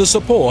thankful for the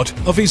support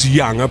of his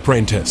young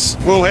apprentice.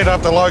 We'll head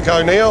up to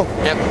Loco now.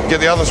 Yep. Get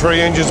the other 3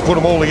 engines, put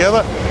them all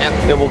together.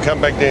 Yep. Then we'll come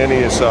back down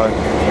here, so.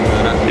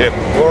 Yep.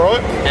 All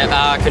right?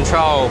 Yep.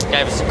 Control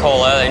gave us a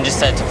call earlier and just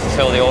said to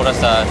fulfil the order,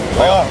 so.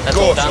 Of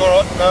course. All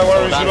right. No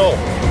worries at all.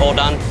 All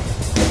done.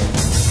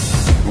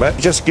 Matt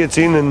just gets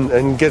in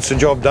and gets the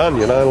job done,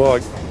 you know,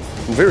 like,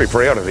 I'm very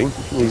proud of him.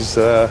 He's,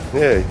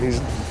 he's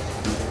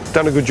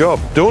done a good job,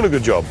 doing a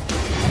good job.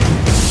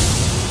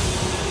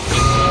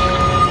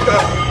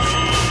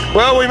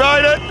 Well, we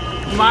made it.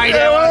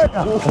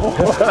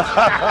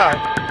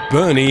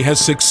 Bernie has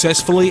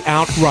successfully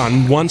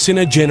outrun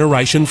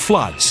once-in-a-generation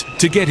floods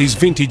to get his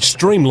vintage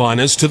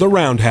streamliners to the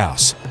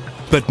roundhouse.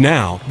 But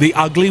now, the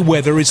ugly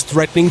weather is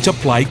threatening to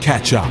play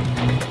catch-up.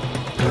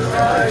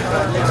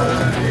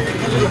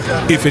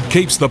 If it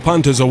keeps the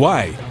punters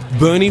away,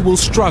 Bernie will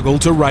struggle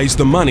to raise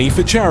the money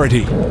for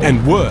charity,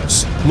 and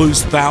worse,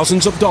 lose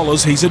thousands of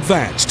dollars he's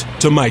advanced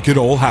to make it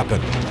all happen.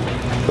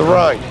 The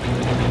rain.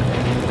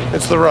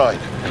 It's the rain.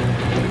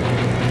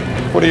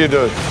 What do you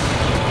do?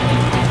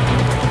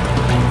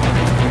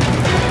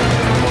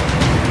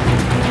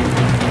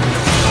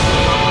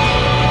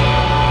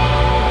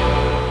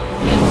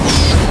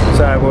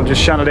 So we'll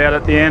just shut it out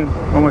at the end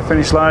when we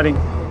finish loading.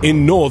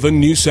 In northern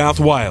New South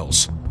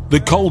Wales, the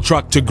coal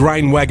truck to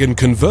grain wagon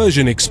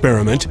conversion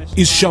experiment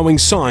is showing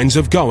signs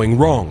of going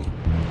wrong.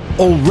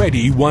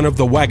 Already one of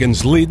the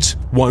wagon's lids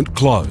won't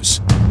close.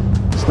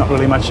 There's not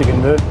really much you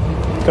can do.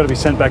 It's got to be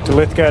sent back to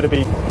Lithgow to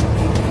be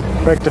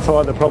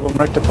rectified, the problem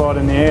rectified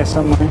in the air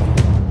somewhere.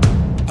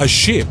 A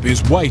ship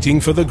is waiting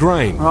for the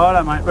grain.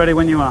 Righto, mate, ready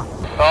when you are.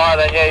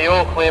 Alright, yeah, you're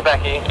all clear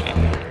back here.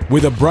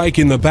 With a break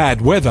in the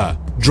bad weather,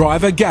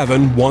 driver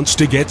Gavin wants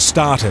to get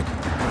started.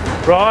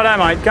 Righto,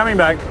 mate, coming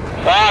back.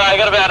 Alright, I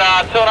got about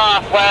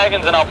 2.5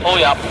 wagons and I'll pull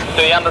you up to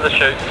the end of the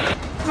chute.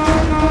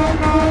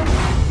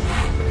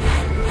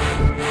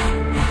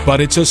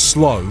 But it's a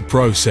slow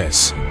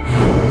process,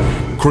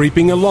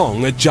 creeping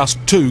along at just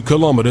 2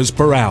 kilometres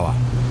per hour.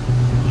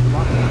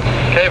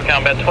 Cave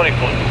count about 20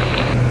 foot.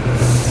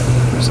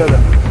 So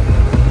then.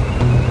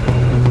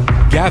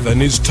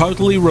 Gavin is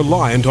totally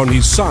reliant on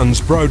his sons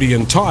Brody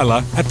and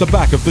Tyler at the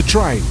back of the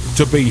train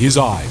to be his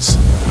eyes.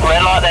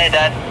 Red light there,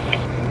 Dad.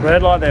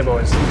 Red light there,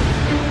 boys.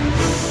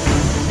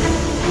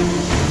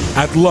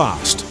 At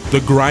last,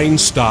 the grain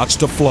starts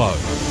to flow.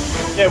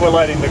 Yeah, we're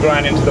loading the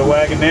grain into the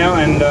wagon now,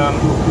 and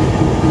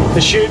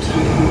the chute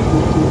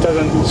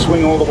doesn't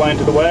swing all the way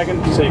into the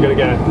wagon, so you've got to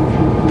go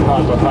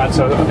hard by hard.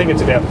 So I think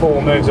it's about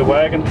 4 moves a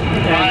wagon.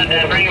 Alright,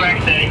 Dad, bring it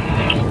back steady.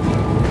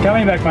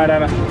 Coming back, mate,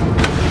 over.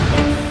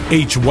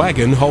 Each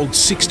wagon holds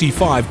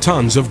 65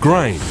 tonnes of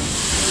grain.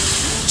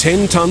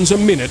 10 tonnes a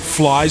minute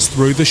flies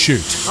through the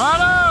chute.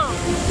 Hello!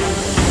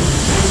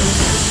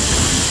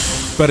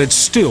 But it's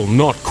still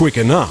not quick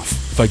enough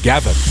for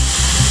Gavin.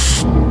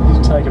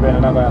 It'll take about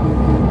another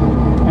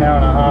hour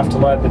and a half to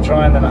load the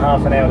train, then a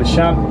half an hour to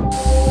shunt.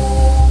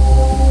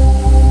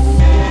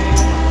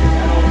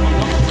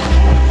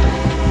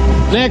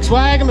 Next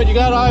wagon, but you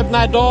got to open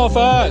that door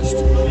first.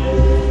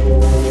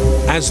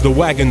 As the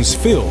wagons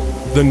fill,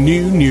 the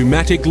new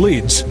pneumatic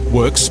lids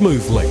work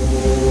smoothly.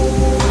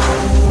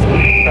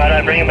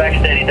 Righto, bring it back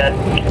steady, Dad.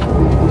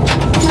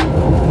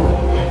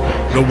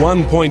 The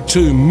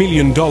 $1.2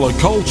 million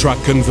coal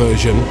truck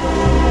conversion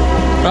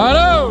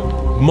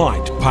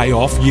might pay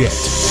off yet.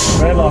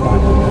 Red light,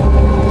 mate.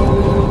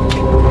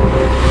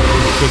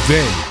 But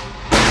then,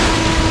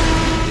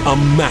 a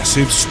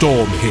massive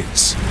storm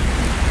hits.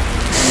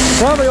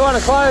 Probably want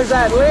to close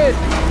that lid.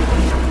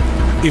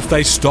 If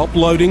they stop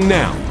loading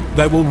now,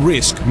 they will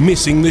risk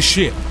missing the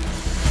ship.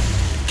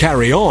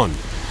 Carry on,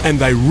 and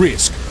they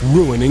risk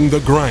ruining the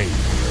grain.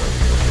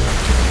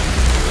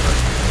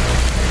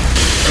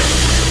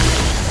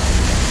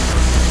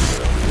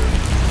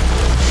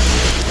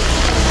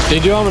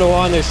 Did you want me to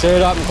wind this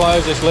suit up and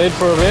close this lid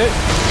for a bit?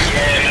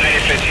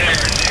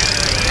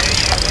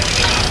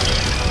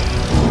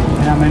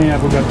 How many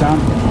have we got done?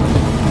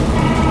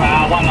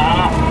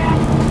 1.5.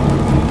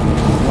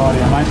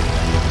 Rightio,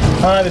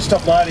 mate. They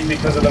stopped loading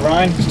because of the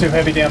rain. It's too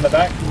heavy down the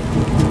back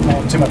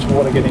and too much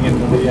water getting into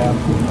the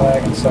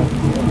wagon, so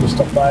we'll just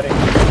stop loading.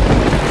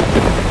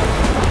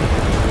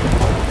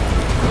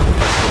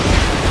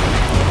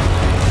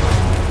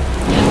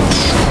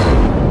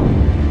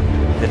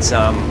 It's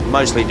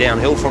mostly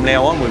downhill from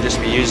now on. We'll just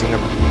be using the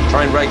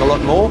train brake a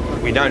lot more.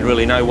 We don't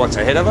really know what's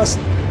ahead of us.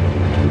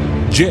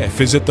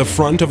 Jeff is at the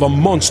front of a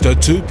monster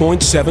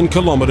 2.7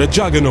 kilometre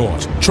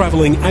juggernaut,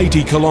 travelling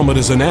 80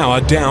 kilometres an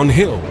hour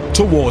downhill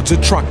towards a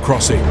truck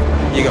crossing.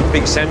 You've got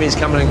big semis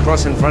coming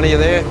across in front of you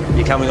there.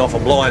 You're coming off a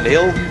blind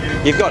hill.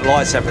 You've got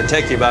lights that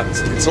protect you, but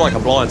it's like a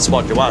blind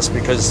spot to us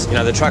because, you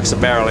know, the trucks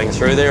are barrelling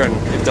through there, and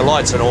if the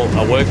lights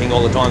are working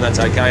all the time, that's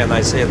okay, and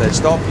they see it, they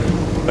stop.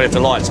 But if the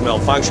lights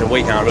malfunction,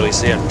 we can't really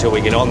see it until we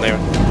get on there.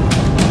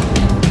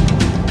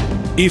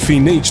 If he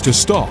needs to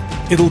stop,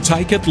 it'll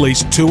take at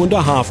least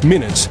 2.5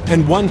 minutes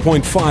and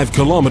 1.5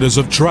 kilometres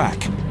of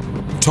track.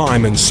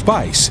 Time and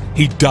space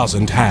he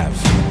doesn't have.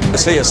 I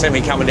see a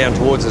semi coming down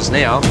towards us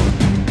now.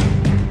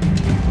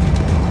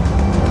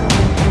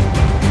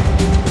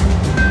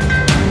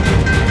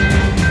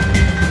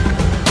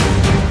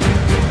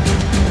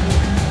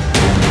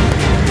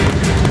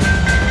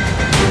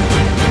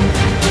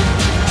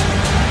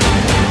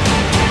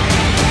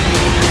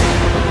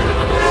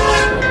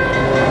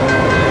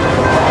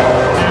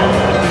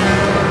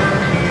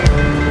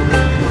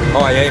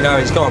 No,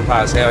 he's gone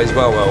past now. He's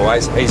well away.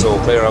 He's all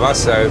clear of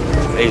us, so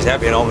he's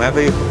happy and I'm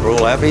happy. We're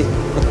all happy.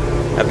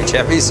 Happy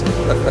chappies.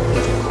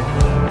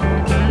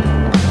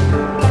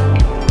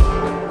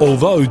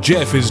 Although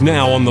Jeff is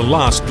now on the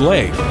last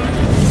leg,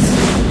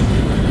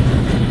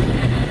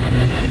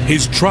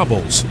 his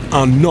troubles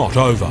are not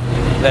over.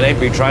 That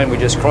empty train we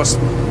just crossed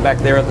back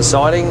there at the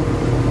siding,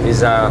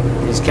 he's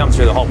come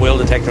through the hot wheel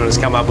detector and has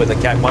come up with a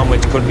Cat 1,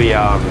 which could be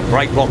a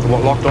brake block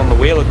locked on the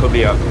wheel. It could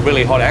be a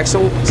really hot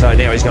axle. So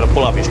now he's going to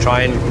pull up his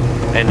train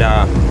and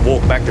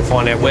walk back to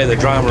find out where the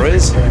drama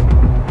is.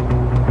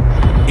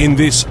 In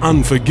this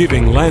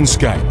unforgiving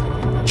landscape,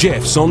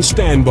 Jeff's on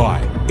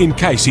standby in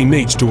case he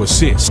needs to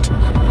assist.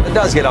 It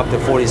does get up to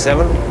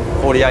 47,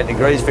 48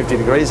 degrees, 50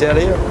 degrees out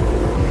here.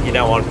 You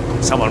don't want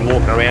someone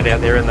walking around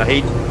out there in the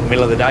heat,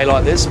 middle of the day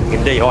like this. You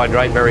can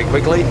dehydrate very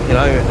quickly, you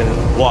know,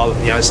 and while,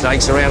 you know,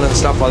 snakes around and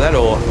stuff like that,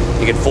 or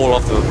you could fall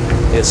off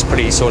it's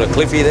pretty sort of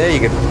cliffy there.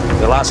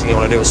 The last thing you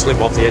want to do is slip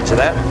off the edge of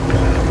that.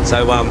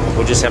 So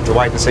we'll just have to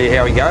wait and see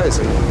how he goes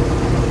and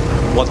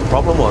what the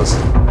problem was.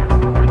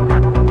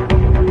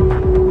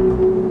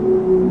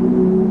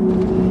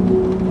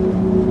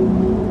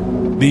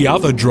 The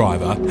other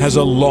driver has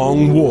a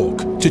long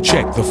walk to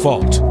check the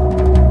fault.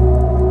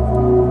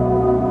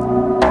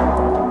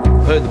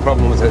 Heard the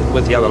problem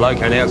with the other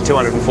loco now. It's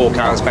 204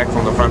 cars back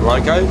from the front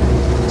loco,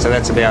 so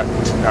that's about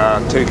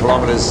 2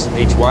 kilometres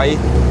each way.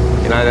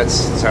 You know,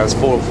 so it's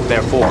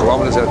about 4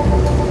 kilometres. The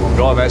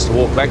driver has to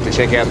walk back to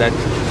check out that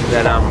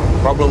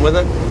problem with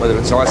it, whether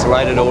it's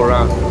isolated or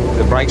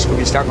the brakes could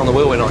be stuck on the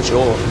wheel. We're not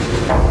sure.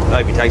 I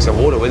hope he takes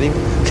some water with him.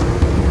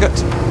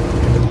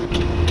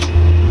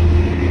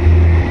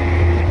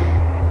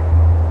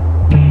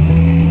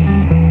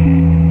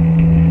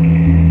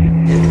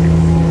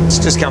 It's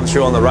just come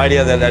through on the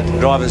radio that the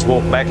drivers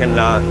walked back and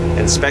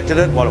inspected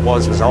it. What it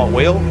was a hot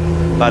wheel,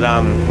 but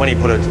when he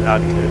put a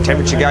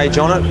temperature gauge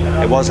on it,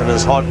 it wasn't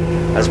as hot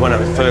as when it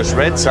was first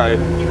read. So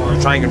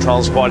the train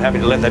control's quite happy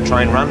to let that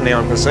train run now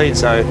and proceed.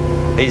 So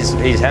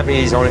he's happy.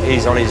 He's on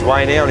his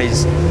way now, and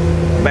he's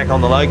back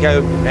on the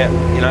loco,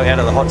 you know, out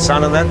of the hot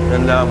sun and that,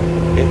 and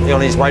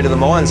on his way to the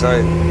mine.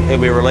 So he'll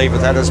be relieved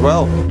with that as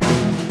well.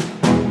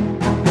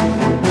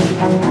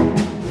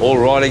 All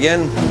right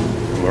again.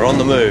 We're on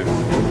the move.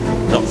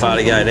 Not far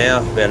to go now,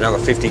 about another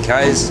 50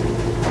 k's,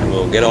 and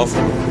we'll get off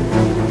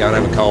and go and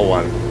have a cold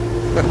one.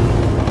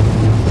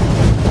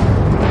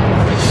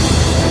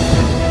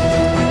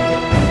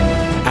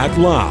 At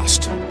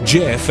last,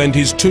 Jeff and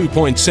his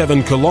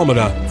 2.7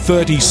 kilometre,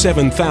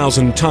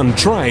 37,000 tonne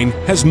train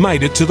has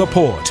made it to the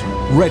port,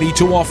 ready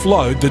to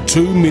offload the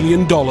 $2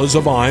 million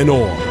of iron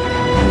ore.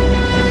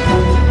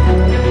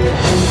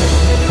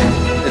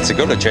 It's a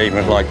good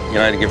achievement, like, you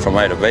know, to get from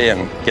A to B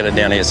and get it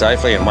down here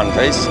safely in one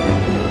piece.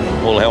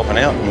 All helping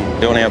out and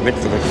doing our bit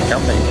for the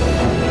company.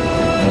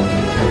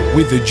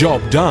 With the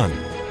job done,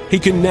 he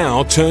can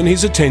now turn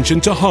his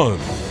attention to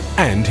home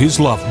and his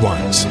loved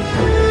ones.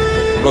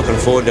 Looking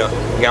forward to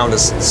going to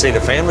see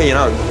the family. You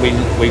know,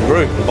 we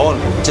grew and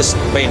bond. Just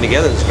being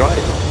together is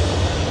great.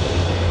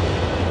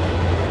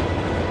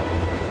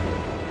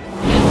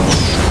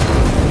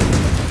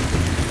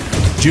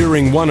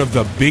 During one of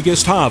the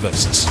biggest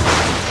harvests,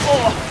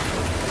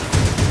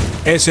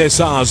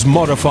 SSR's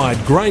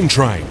modified grain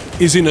train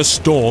is in a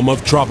storm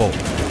of trouble.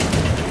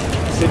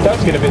 It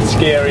does get a bit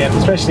scary, and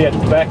especially at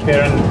the back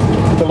there,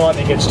 and if the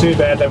lightning gets too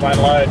bad, they won't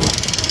load.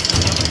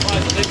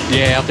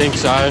 Yeah, I think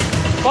so.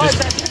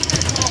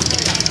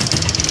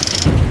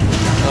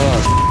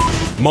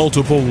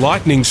 Multiple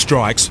lightning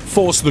strikes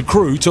force the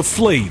crew to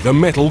flee the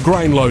metal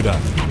grain loader.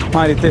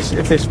 Mate,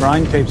 if this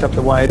rain keeps up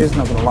the way it is,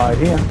 not going to load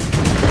here.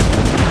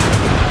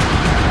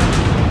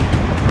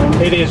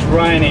 It is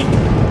raining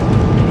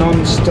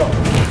non-stop.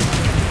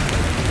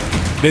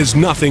 There's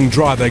nothing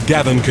driver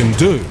Gavin can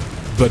do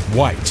but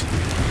wait.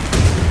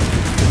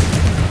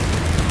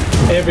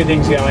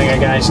 Everything's going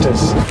against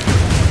us.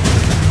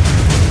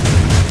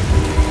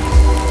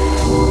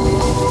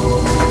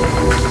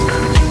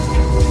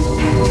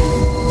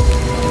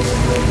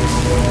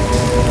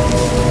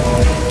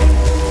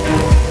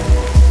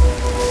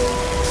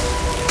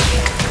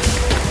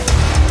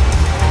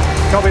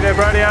 Copy there,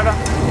 Brody, over.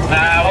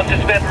 I was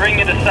just about to ring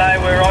you to say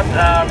we're on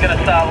I'm going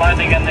to start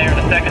loading again there in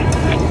a second.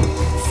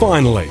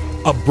 Finally,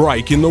 a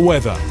break in the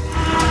weather.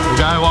 We'll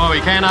go while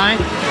we can, eh?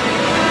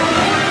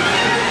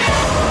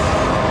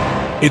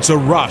 It's a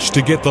rush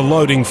to get the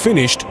loading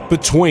finished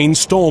between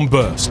storm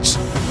bursts.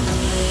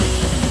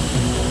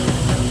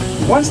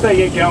 Once they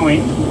get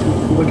going,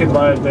 we could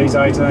load these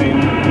 18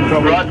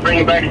 probably. Right, bring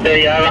it back to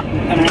the over.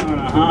 An hour and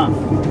a half.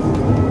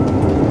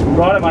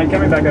 Right, mate,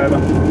 coming back over.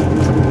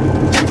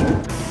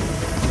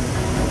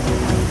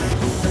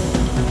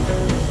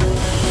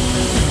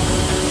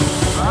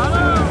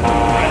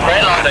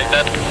 Red line, take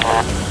that.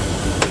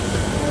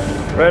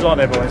 Red light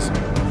there, boys.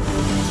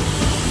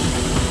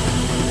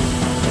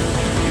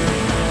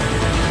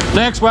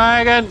 Next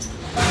wagon.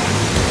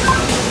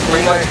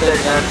 Bring back to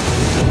that.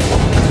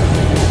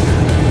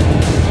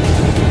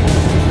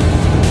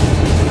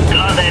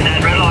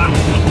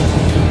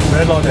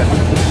 Red light there.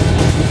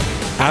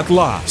 At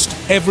last,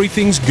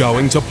 everything's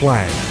going to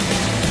plan.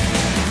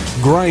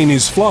 Grain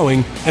is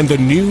flowing and the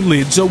new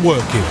lids are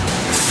working.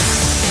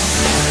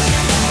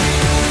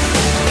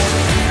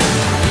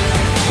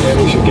 Yeah,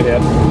 we should get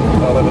out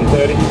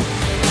 11:30.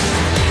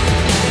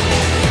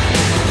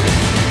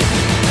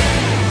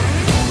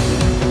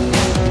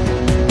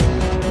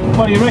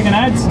 What do you reckon,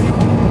 Ads?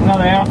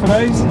 Another hour for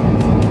these?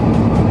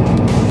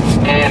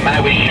 Yeah,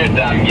 mate, we should,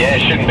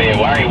 shouldn't be a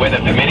worry, weather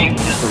permitting.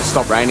 It'll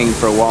stop raining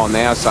for a while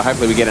now, so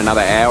hopefully we get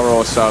another hour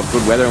or so of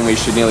good weather and we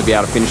should nearly be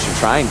able to finish the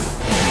train.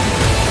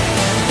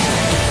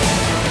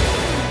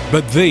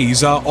 But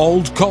these are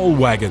old coal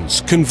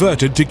wagons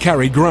converted to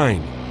carry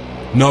grain.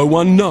 No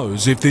one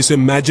knows if this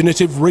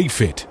imaginative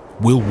refit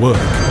will work.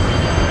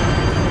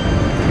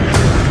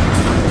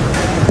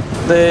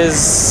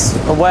 There's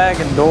a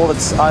wagon door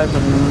that's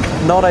open,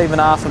 not even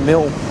half a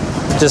mil,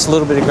 just a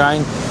little bit of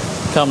grain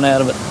coming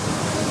out of it.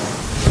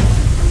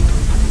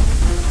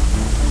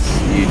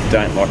 You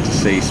don't like to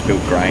see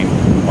spilt grain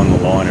on the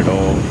line at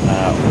all.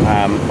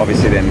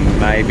 Obviously there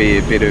may be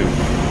a bit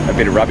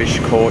of rubbish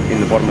caught in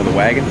the bottom of the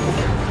wagon.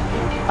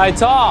 Hey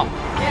Tom,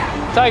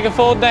 take it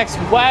forward next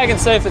wagon,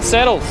 see if it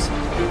settles.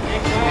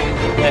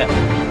 Yeah.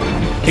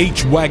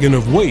 Each wagon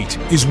of wheat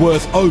is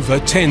worth over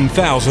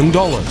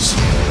 $10,000.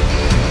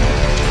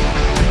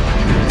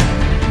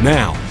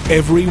 Now,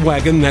 every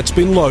wagon that's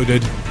been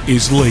loaded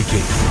is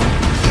leaking.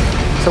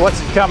 So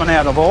what's coming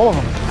out of all of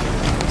them?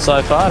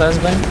 So far it has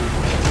been.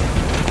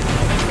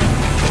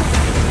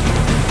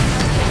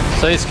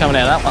 So it's coming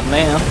out that one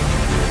now.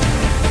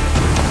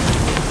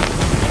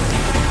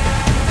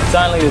 It's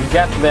only a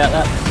gap about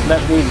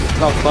that big,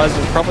 not close,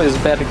 but probably is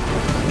about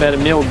a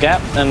mil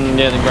gap, and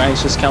yeah, the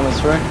grain's just coming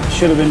through.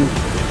 Should have been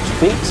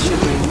fixed.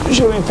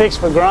 Should have been fixed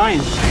for grain.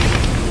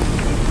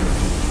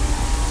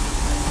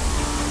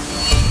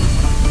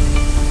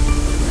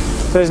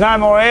 There's no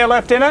more air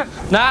left in it?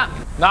 Nah,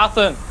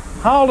 nothing.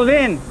 Hold it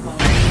in.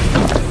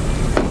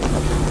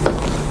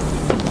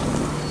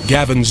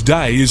 Gavin's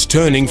day is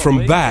turning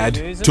from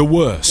bad to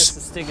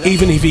worse.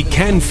 Even if he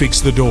can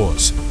fix the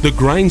doors, the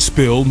grain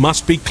spill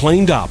must be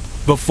cleaned up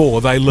before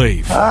they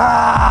leave.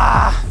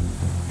 Ah!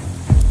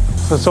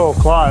 So it's all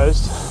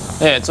closed?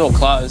 Yeah, it's all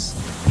closed.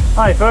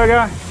 Hey,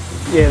 Fergo.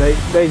 Yeah,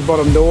 these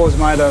bottom doors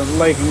made of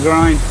leaking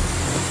grain.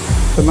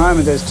 At the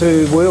moment, there's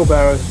 2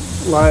 wheelbarrow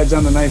loads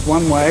underneath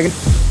one wagon.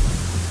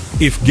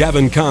 If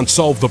Gavin can't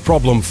solve the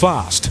problem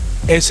fast,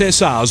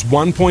 SSR's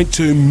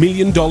 $1.2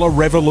 million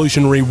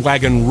revolutionary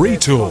wagon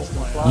retool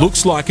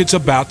looks like it's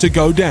about to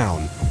go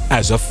down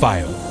as a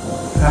fail.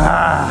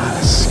 Ah,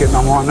 this is getting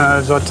on my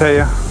nerves, I tell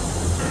you.